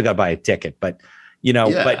 I mean, you still got to buy a ticket, but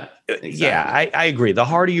exactly. I agree. The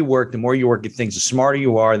harder you work, the more you work at things, the smarter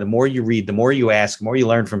you are, the more you read, the more you ask, the more you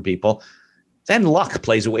learn from people. Then luck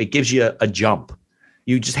plays away. It gives you a jump.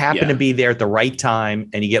 You just happen to be there at the right time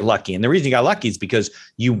and you get lucky. And the reason you got lucky is because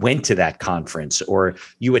you went to that conference, or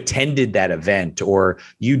you attended that event, or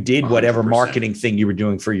you did whatever 100%. Marketing thing you were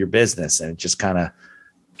doing for your business. And it just kind of,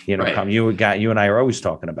 you and I are always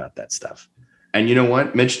talking about that stuff. And you know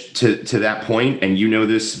what, Mitch, to that point, and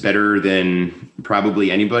this better than probably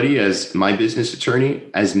anybody as my business attorney,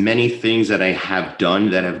 as many things that I have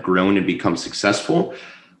done that have grown and become successful,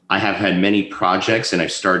 I have had many projects and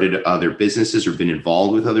I've started other businesses or been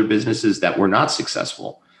involved with other businesses that were not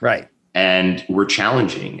successful. Right. And were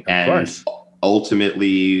challenging and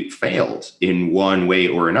ultimately failed in one way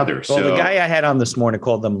or another. Well, so the guy I had on this morning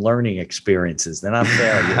called them learning experiences. They're not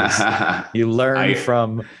failures. You learn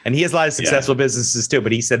from, and he has a lot of successful businesses too,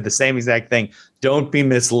 but he said the same exact thing. Don't be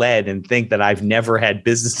misled and think that I've never had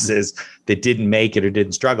businesses that didn't make it or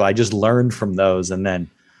didn't struggle. I just learned from those and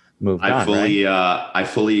then moved on. I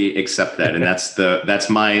fully accept that. And that's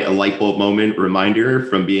my light bulb moment reminder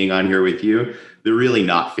from being on here with you. They're really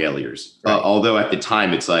not failures. Right. Although at the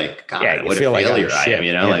time it's like, God, what a failure I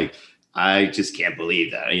am, like I just can't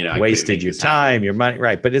believe that, I wasted your time, your money.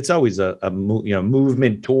 Right. But it's always a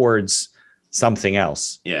movement towards something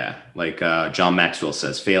else. Yeah. Like John Maxwell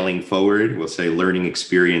says, failing forward, we'll say learning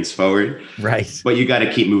experience forward. Right. But you got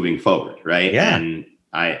to keep moving forward. Right. Yeah. And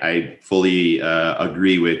I fully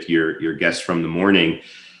agree with your guest from the morning.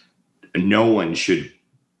 No one should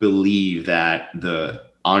believe that the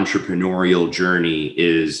entrepreneurial journey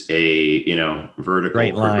is a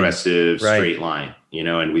vertical progressive straight line,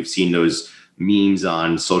 and we've seen those memes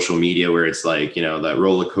on social media where it's like that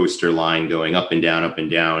roller coaster line going up and down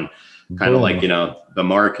kind of like the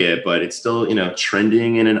market, but it's still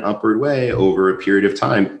trending in an upward way over a period of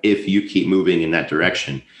time if you keep moving in that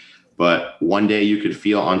direction. But one day you could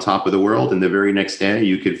feel on top of the world, and the very next day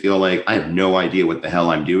you could feel like I have no idea what the hell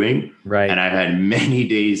I'm doing. Right. And I've had many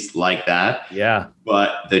days like that. Yeah.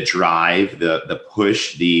 But the drive, the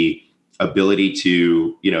push, the ability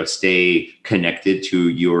to, stay connected to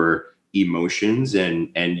your emotions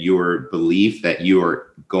and your belief that you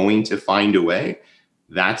are going to find a way,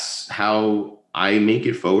 that's how I make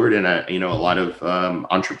it forward. And a lot of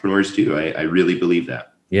entrepreneurs do. I really believe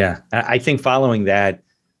that. Yeah. I think following that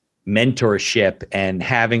mentorship and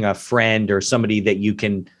having a friend or somebody that you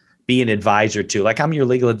can be an advisor to, like I'm your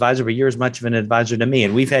legal advisor, but you're as much of an advisor to me.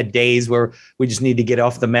 And we've had days where we just need to get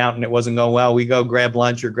off the mountain. It wasn't going well. We go grab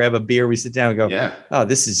lunch or grab a beer. We sit down and go, oh,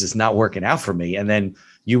 this is just not working out for me. And then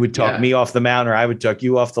you would talk me off the mountain, or I would talk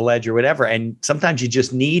you off the ledge or whatever. And sometimes you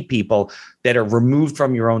just need people that are removed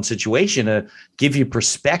from your own situation to give you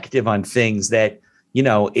perspective on things that,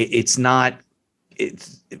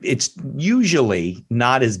 it's usually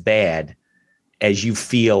not as bad as you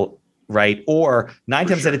feel, right? Or 9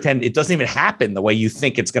 times out of 10, it doesn't even happen the way you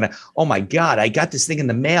think it's going to. Oh my God, I got this thing in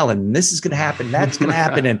the mail and this is going to happen. That's going to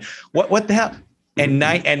happen. And what the hell? And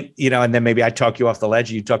then maybe I talk you off the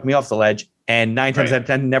ledge, you talk me off the ledge, and 9 times out of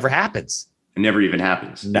 10 it never happens. It never even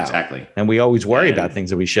happens. No. Exactly. And we always worry about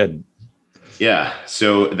things that we shouldn't. Yeah.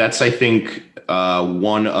 So that's, I think,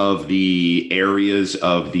 one of the areas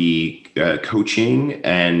of the coaching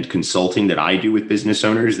and consulting that I do with business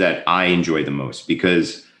owners that I enjoy the most,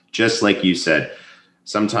 because just like you said,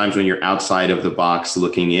 sometimes when you're outside of the box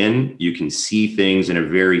looking in, you can see things in a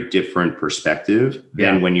very different perspective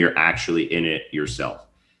than when you're actually in it yourself.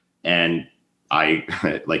 And I,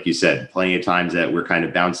 like you said, plenty of times that we're kind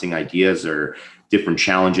of bouncing ideas or different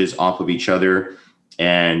challenges off of each other.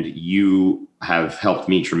 And you have helped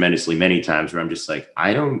me tremendously many times where I'm just like,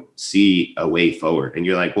 I don't see a way forward. And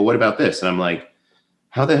you're like, well, what about this? And I'm like,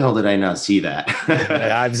 how the hell did I not see that?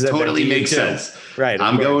 Totally makes sense. Right.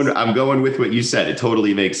 I'm going with what you said. It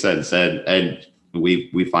totally makes sense. And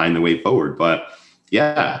we find the way forward. But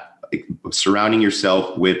surrounding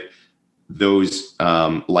yourself with those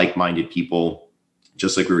like-minded people,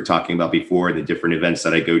 just like we were talking about before, the different events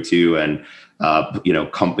that I go to and,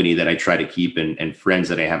 company that I try to keep and friends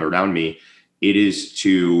that I have around me, it is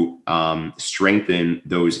to strengthen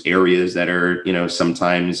those areas that are,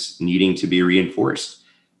 sometimes needing to be reinforced.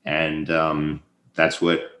 And that's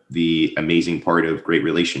what the amazing part of great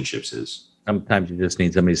relationships is. Sometimes you just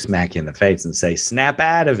need somebody to smack you in the face and say, snap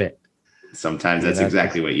out of it. Sometimes that's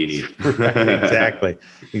exactly what you need. Right,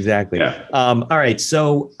 exactly. Yeah. All right.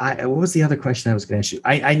 So what was the other question I was going to ask you?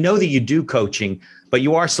 I know that you do coaching, but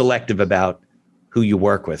you are selective about who you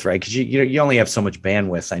work with, right? Because you only have so much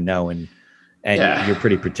bandwidth, I know, and you're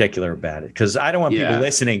pretty particular about it. Because I don't want people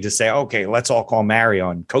listening to say, okay, let's all call Mario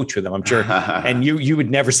and coach with them. I'm sure. And you would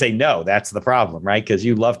never say no. That's the problem, right? Because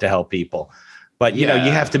you love to help people. But, you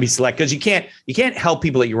have to be selective, because you can't help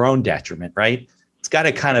people at your own detriment, right? It's got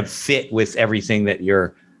to kind of fit with everything that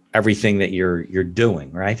you're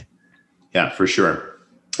doing, right? Yeah, for sure.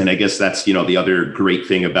 And I guess that's, the other great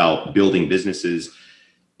thing about building businesses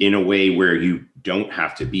in a way where you don't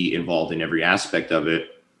have to be involved in every aspect of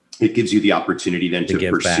it. It gives you the opportunity then to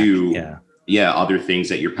pursue other things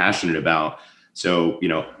that you're passionate about. So,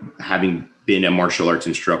 having been a martial arts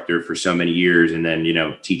instructor for so many years, and then,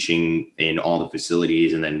 teaching in all the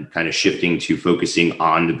facilities, and then kind of shifting to focusing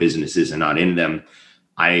on the businesses and not in them,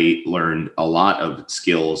 I learned a lot of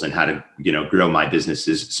skills and how to, grow my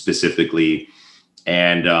businesses specifically.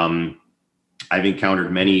 And I've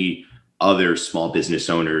encountered many other small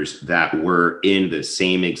business owners that were in the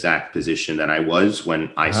same exact position that I was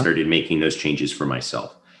when I started making those changes for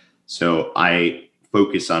myself. So I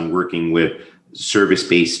focus on working with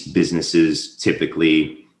service-based businesses,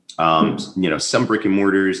 typically, some brick and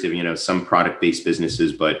mortars, some product-based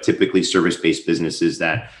businesses, but typically service-based businesses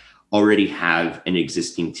that already have an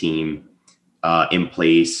existing team in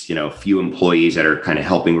place, few employees that are kind of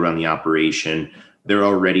helping run the operation. They're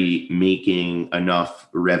already making enough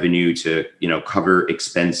revenue to, cover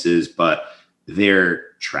expenses, but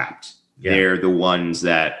they're trapped. Yeah. They're the ones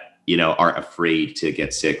that, are afraid to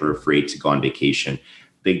get sick or afraid to go on vacation.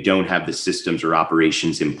 They don't have the systems or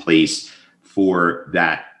operations in place for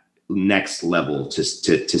that next level to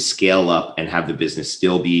scale up and have the business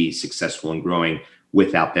still be successful and growing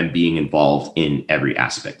without them being involved in every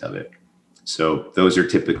aspect of it. So those are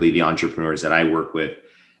typically the entrepreneurs that I work with.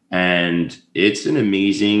 And it's an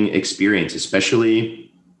amazing experience,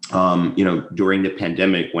 especially, during the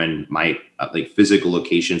pandemic when my physical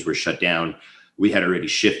locations were shut down. We had already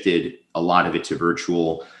shifted a lot of it to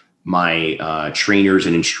virtual. My trainers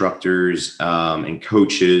and instructors and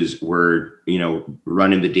coaches were,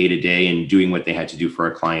 running the day-to-day and doing what they had to do for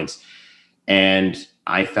our clients. And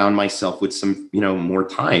I found myself with some, more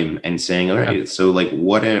time and saying, all right, so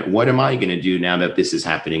what am I going to do now that this is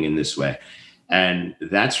happening in this way? And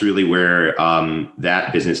that's really where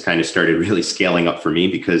that business kind of started really scaling up for me,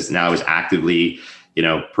 because now I was actively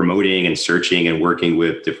promoting and searching and working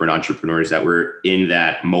with different entrepreneurs that were in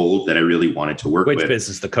that mold that I really wanted to work with. Which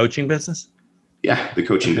business? The coaching business? Yeah, the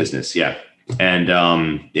coaching business. Yeah. And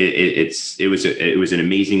it was an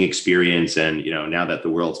amazing experience. And, now that the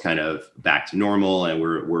world's kind of back to normal and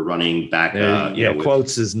we're running back,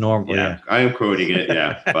 quotes is normal. Yeah, I am quoting it.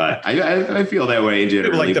 Yeah. But I feel that way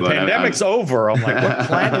generally. Like the pandemic's over. I'm like, what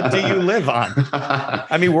planet do you live on?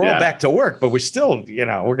 I mean, we're all back to work, but we're still, we're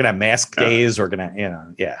going to have mask days. We're going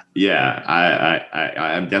to, Yeah.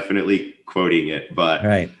 I'm definitely quoting it, but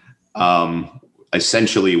right.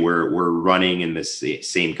 Essentially we're running in the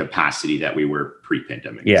same capacity that we were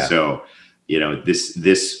pre-pandemic. Yeah. So,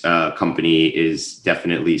 this company is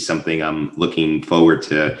definitely something I'm looking forward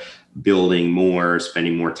to building more,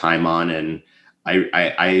 spending more time on. And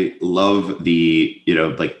I love the,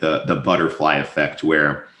 the butterfly effect,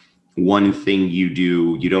 where one thing you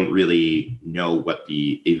do, you don't really know what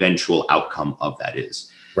the eventual outcome of that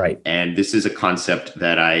is. Right. And this is a concept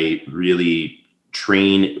that I really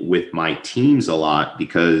train with my teams a lot,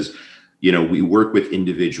 because we work with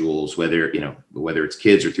individuals, whether it's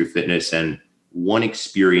kids or through fitness, and one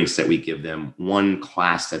experience that we give them, one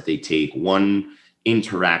class that they take, one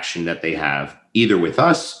interaction that they have either with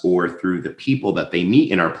us or through the people that they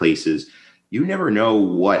meet in our places, you never know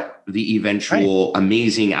what the eventual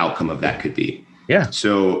amazing outcome of that could be. Yeah.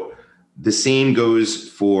 So the same goes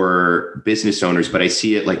for business owners, but I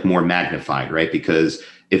see it like more magnified, right? Because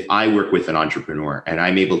if I work with an entrepreneur and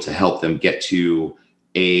I'm able to help them get to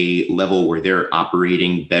a level where they're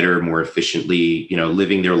operating better, more efficiently,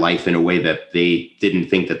 living their life in a way that they didn't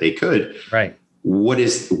think that they could. Right. What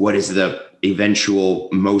is the eventual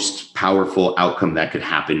most powerful outcome that could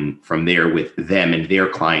happen from there with them and their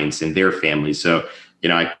clients and their families? So,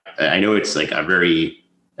 I know it's like a very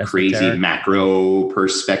crazy macro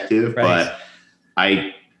perspective, but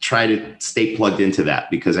I try to stay plugged into that,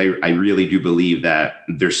 because I really do believe that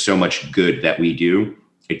there's so much good that we do.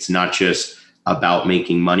 It's not just about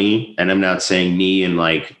making money. And I'm not saying me and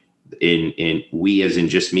like in we as in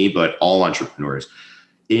just me, but all entrepreneurs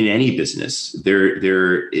in any business,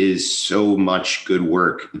 there is so much good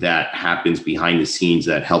work that happens behind the scenes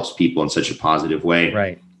that helps people in such a positive way.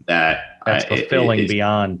 Right. That's fulfilling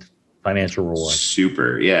beyond financial reward.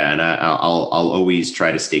 Super. Yeah. And I'll always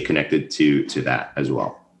try to stay connected to that as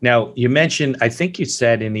well. Now, you mentioned, I think you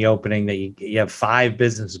said in the opening that you have 5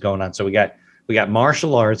 businesses going on. So we got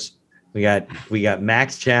martial arts, we got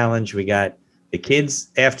Max Challenge, we got the kids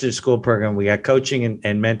after school program, we got coaching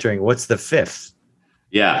and mentoring. What's the 5th?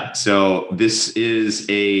 Yeah. So this is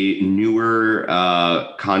a newer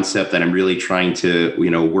concept that I'm really trying to,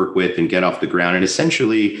 work with and get off the ground. And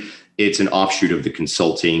essentially, it's an offshoot of the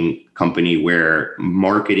consulting company, where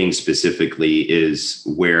marketing specifically is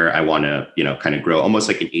where I want to, kind of grow, almost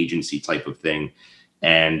like an agency type of thing,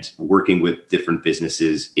 and working with different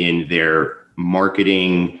businesses in their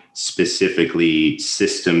marketing specifically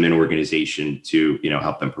system and organization to,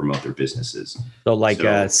 help them promote their businesses. So a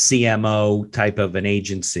CMO type of an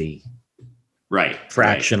agency, right?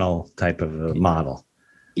 Fractional type of a model.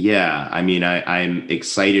 Yeah. I mean, I'm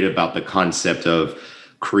excited about the concept of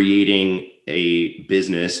creating a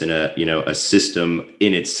business and a system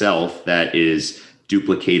in itself that is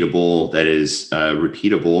duplicatable, that is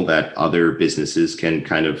repeatable, that other businesses can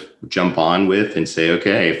kind of jump on with and say,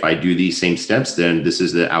 okay, if I do these same steps, then this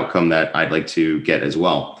is the outcome that I'd like to get as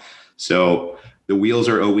well. So the wheels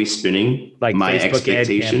are always spinning. Like my Facebook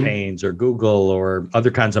expectation, ad campaigns or Google or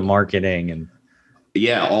other kinds of marketing. And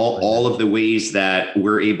yeah, all of the ways that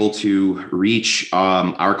we're able to reach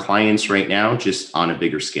our clients right now, just on a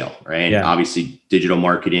bigger scale, right? Yeah. Obviously, digital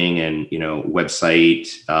marketing and website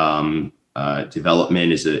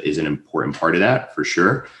development is an important part of that, for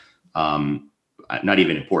sure. Not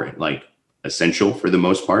even important, like essential for the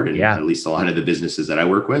most part, and at least a lot of the businesses that I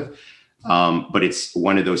work with. But it's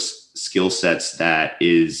one of those skill sets that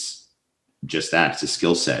is just that. It's a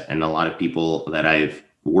skill set, and a lot of people that I've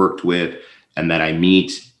worked with and that I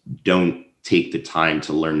meet don't take the time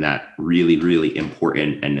to learn that really, really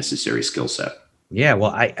important and necessary skill set. Yeah.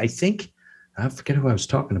 Well, I think, I forget who I was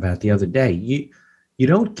talking about the other day. You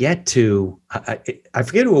don't get to, I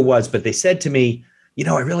forget who it was, but they said to me,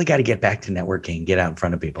 I really got to get back to networking and get out in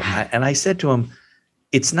front of people. And I said to them,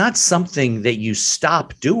 it's not something that you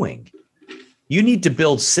stop doing. You need to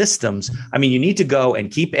build systems. I mean, you need to go and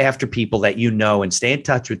keep after people that and stay in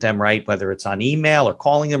touch with them, right? Whether it's on email or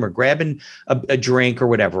calling them or grabbing a drink or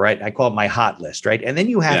whatever, right? I call it my hot list, right? And then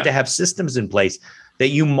you have to have systems in place that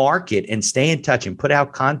you market and stay in touch and put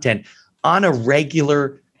out content on a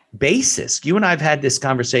regular basis. You and I have had this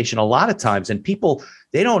conversation a lot of times, and people,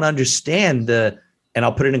 they don't understand the and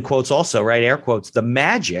I'll put it in quotes also, right? Air quotes, the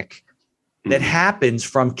magic that happens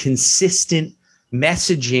from consistent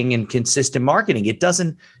messaging and consistent marketing. It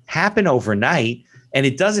doesn't happen overnight. And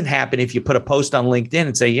it doesn't happen if you put a post on LinkedIn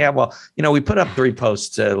and say, yeah, well, we put up 3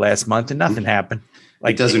 posts last month and nothing happened.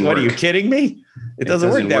 Like, it doesn't what work. Are you kidding me? It doesn't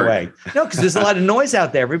work that way. No, because there's a lot of noise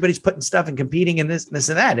out there. Everybody's putting stuff and competing and this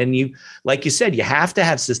and that. And you, like you said, you have to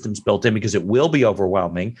have systems built in because it will be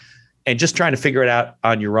overwhelming. And just trying to figure it out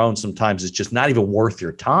on your own sometimes is just not even worth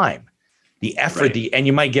your time. The effort, Right. and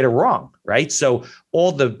you might get it wrong, right? So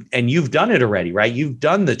and you've done it already, right? You've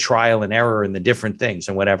done the trial and error and the different things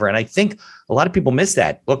and whatever. And I think a lot of people miss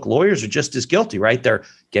that. Look, lawyers are just as guilty, right? They're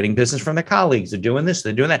getting business from their colleagues. They're doing this,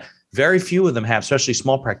 they're doing that. Very few of them have, especially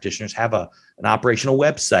small practitioners, have an operational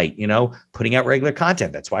website, putting out regular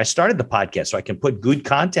content. That's why I started the podcast, so I can put good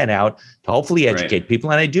content out to hopefully educate people.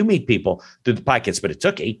 And I do meet people through the podcast, but it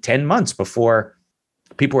took 8-10 months before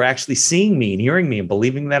people were actually seeing me and hearing me and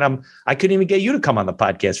believing that I couldn't even get you to come on the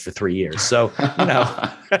podcast for 3 years. So,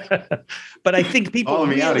 but I think people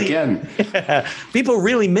calling me out again. People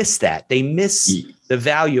really miss that. They miss the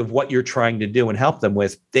value of what you're trying to do and help them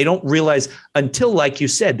with. They don't realize until, like you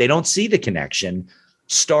said, they don't see the connection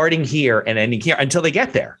starting here and ending here until they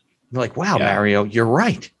get there. They're like, wow, Mario, you're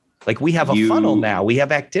right. Like, we have a funnel now. We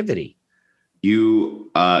have activity.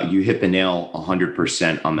 You hit the nail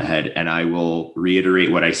 100% on the head. And I will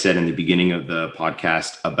reiterate what I said in the beginning of the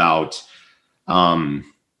podcast about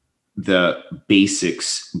the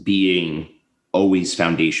basics being always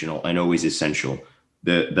foundational and always essential.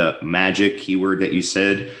 The magic keyword that you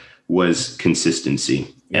said was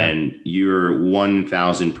consistency. Yeah. And you're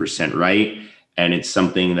 1000% right. And it's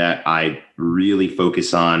something that I really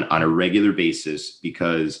focus on a regular basis,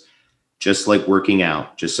 because just like working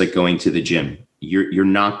out, just like going to the gym, you're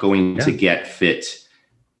not going to get fit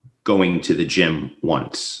going to the gym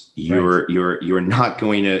once. You're not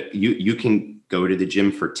going to, you can go to the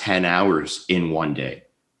gym for 10 hours in one day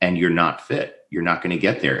and you're not fit. You're not going to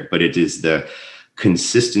get there. But it is the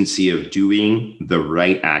consistency of doing the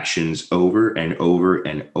right actions over and over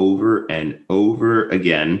and over and over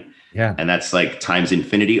again. Yeah. And that's like times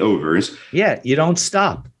infinity overs. Yeah. You don't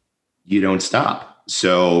stop.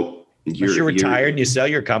 So you're retired and you sell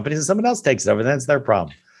your companies and someone else takes it over, that's their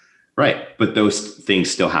problem. Right. But those things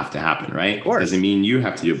still have to happen, right? Of course. Doesn't mean you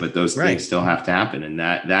have to do it, but those things still have to happen. And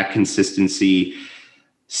that consistency,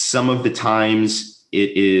 some of the times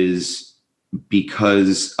it is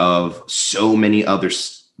because of so many other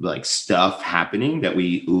stuff happening that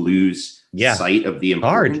we lose sight of the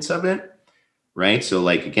importance of it. Right. So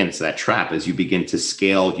again, it's that trap. As you begin to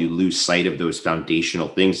scale, you lose sight of those foundational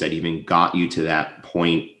things that even got you to that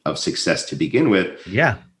point of success to begin with.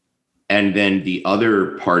 Yeah. And then the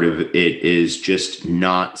other part of it is just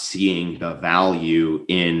not seeing the value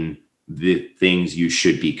in the things you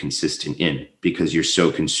should be consistent in because you're so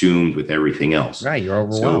consumed with everything else. Right. You're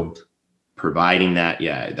overwhelmed. So providing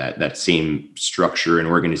that same structure and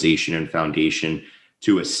organization and foundation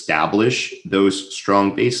to establish those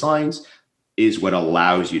strong baselines is what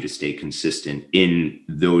allows you to stay consistent in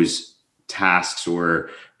those tasks or,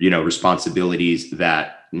 responsibilities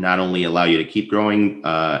that not only allow you to keep growing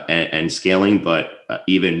and scaling, but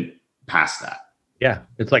even past that. Yeah.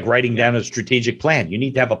 It's like writing down a strategic plan. You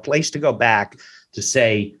need to have a place to go back to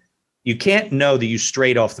say, you can't know that you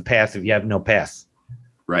strayed off the path if you have no path.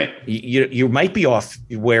 Right. You might be off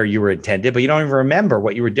where you were intended, but you don't even remember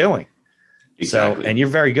what you were doing. Exactly. So, and you're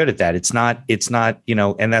very good at that. It's not,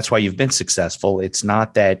 and that's why you've been successful. It's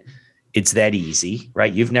not that it's that easy,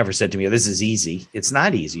 right? You've never said to me, oh, this is easy. It's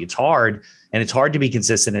not easy. It's hard. And it's hard to be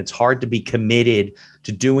consistent. It's hard to be committed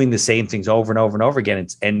to doing the same things over and over and over again.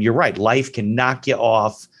 And you're right. Life can knock you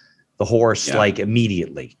off the horse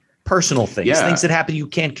immediately. Personal things, things that happen you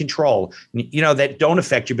can't control, that don't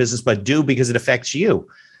affect your business, but do because it affects you.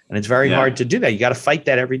 And it's very hard to do that. You got to fight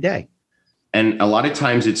that every day. And a lot of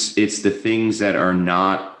times it's the things that are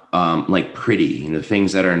not pretty, and the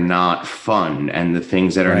things that are not fun, and the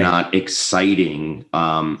things that are not exciting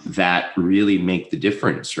that really make the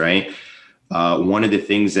difference, right? One of the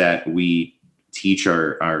things that we teach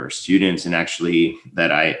our students, and actually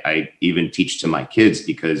that I even teach to my kids,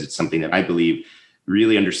 because it's something that I believe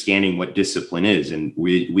really understanding what discipline is. And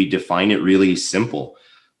we define it really simple.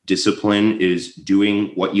 Discipline is doing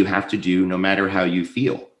what you have to do no matter how you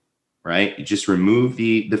feel. Right? You just remove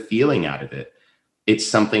the feeling out of it. It's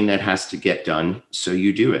something that has to get done. So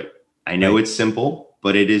you do it. I know it's simple,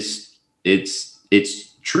 but it's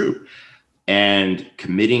true. And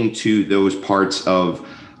committing to those parts of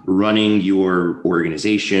running your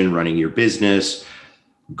organization, running your business,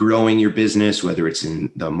 growing your business, whether it's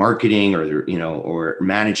in the marketing or, or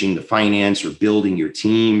managing the finance or building your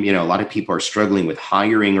team. A lot of people are struggling with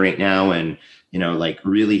hiring right now and, like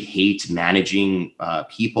really hate managing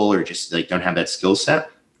people or just like don't have that skill set,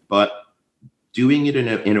 but doing it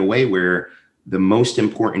in a way where the most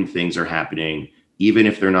important things are happening, even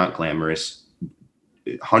if they're not glamorous,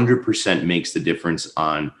 100% makes the difference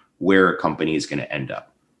on where a company is going to end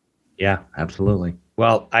up. Yeah, absolutely.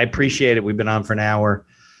 Well, I appreciate it. We've been on for an hour.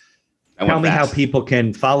 Tell me how people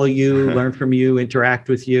can follow you, learn from you, interact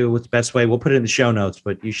with you. What's the best way? We'll put it in the show notes,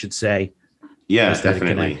 but you should say. Yeah,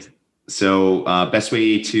 definitely. So best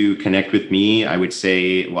way to connect with me, I would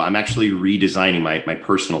say, well, I'm actually redesigning my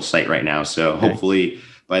personal site right now. So hopefully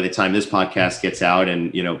by the time this podcast gets out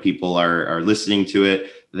and, people are listening to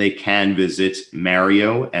it, they can visit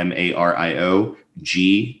Mario, Mario,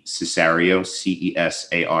 G, Cesario,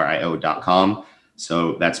 Cesario.com.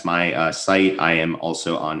 So that's my site. I am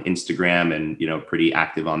also on Instagram and, pretty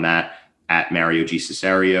active on that at Mario G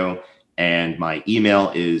Cesario. And my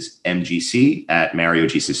email is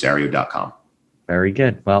mgc@mariogcesario.com. Very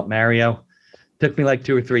good. Well, Mario, took me like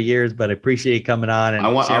 2 or 3 years, but I appreciate you coming on. And I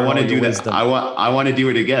want to do this. I want to do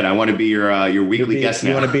it again. I want to be your weekly guest now.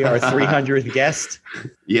 You want to be our 300th guest?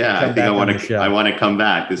 Yeah, I think I want to come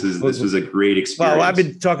back. This was a great experience. Well, I've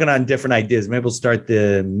been talking on different ideas. Maybe we'll start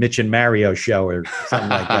the Mitch and Mario show or something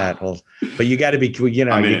like that. Well, but you got to be,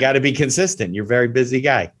 you got to be consistent. You're a very busy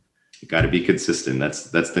guy. You got to be consistent. That's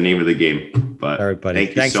the name of the game. But all right, buddy.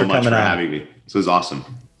 Thanks so much for having me. This was awesome.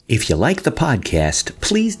 If you like the podcast,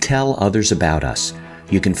 please tell others about us.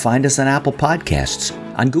 You can find us on Apple Podcasts,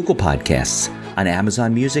 on Google Podcasts, on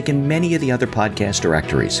Amazon Music, and many of the other podcast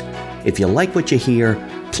directories. If you like what you hear,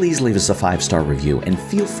 please leave us a 5-star review and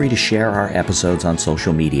feel free to share our episodes on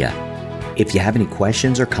social media. If you have any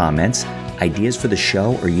questions or comments, ideas for the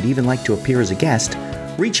show, or you'd even like to appear as a guest,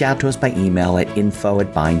 reach out to us by email at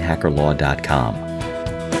info@beinhackerlaw.com.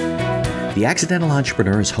 The Accidental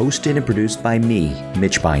Entrepreneur is hosted and produced by me,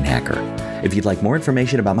 Mitch Beinhacker. If you'd like more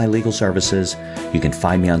information about my legal services, you can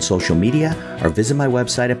find me on social media or visit my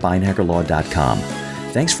website at beinhackerlaw.com.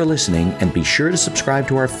 Thanks for listening, and be sure to subscribe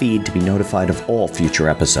to our feed to be notified of all future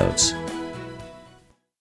episodes.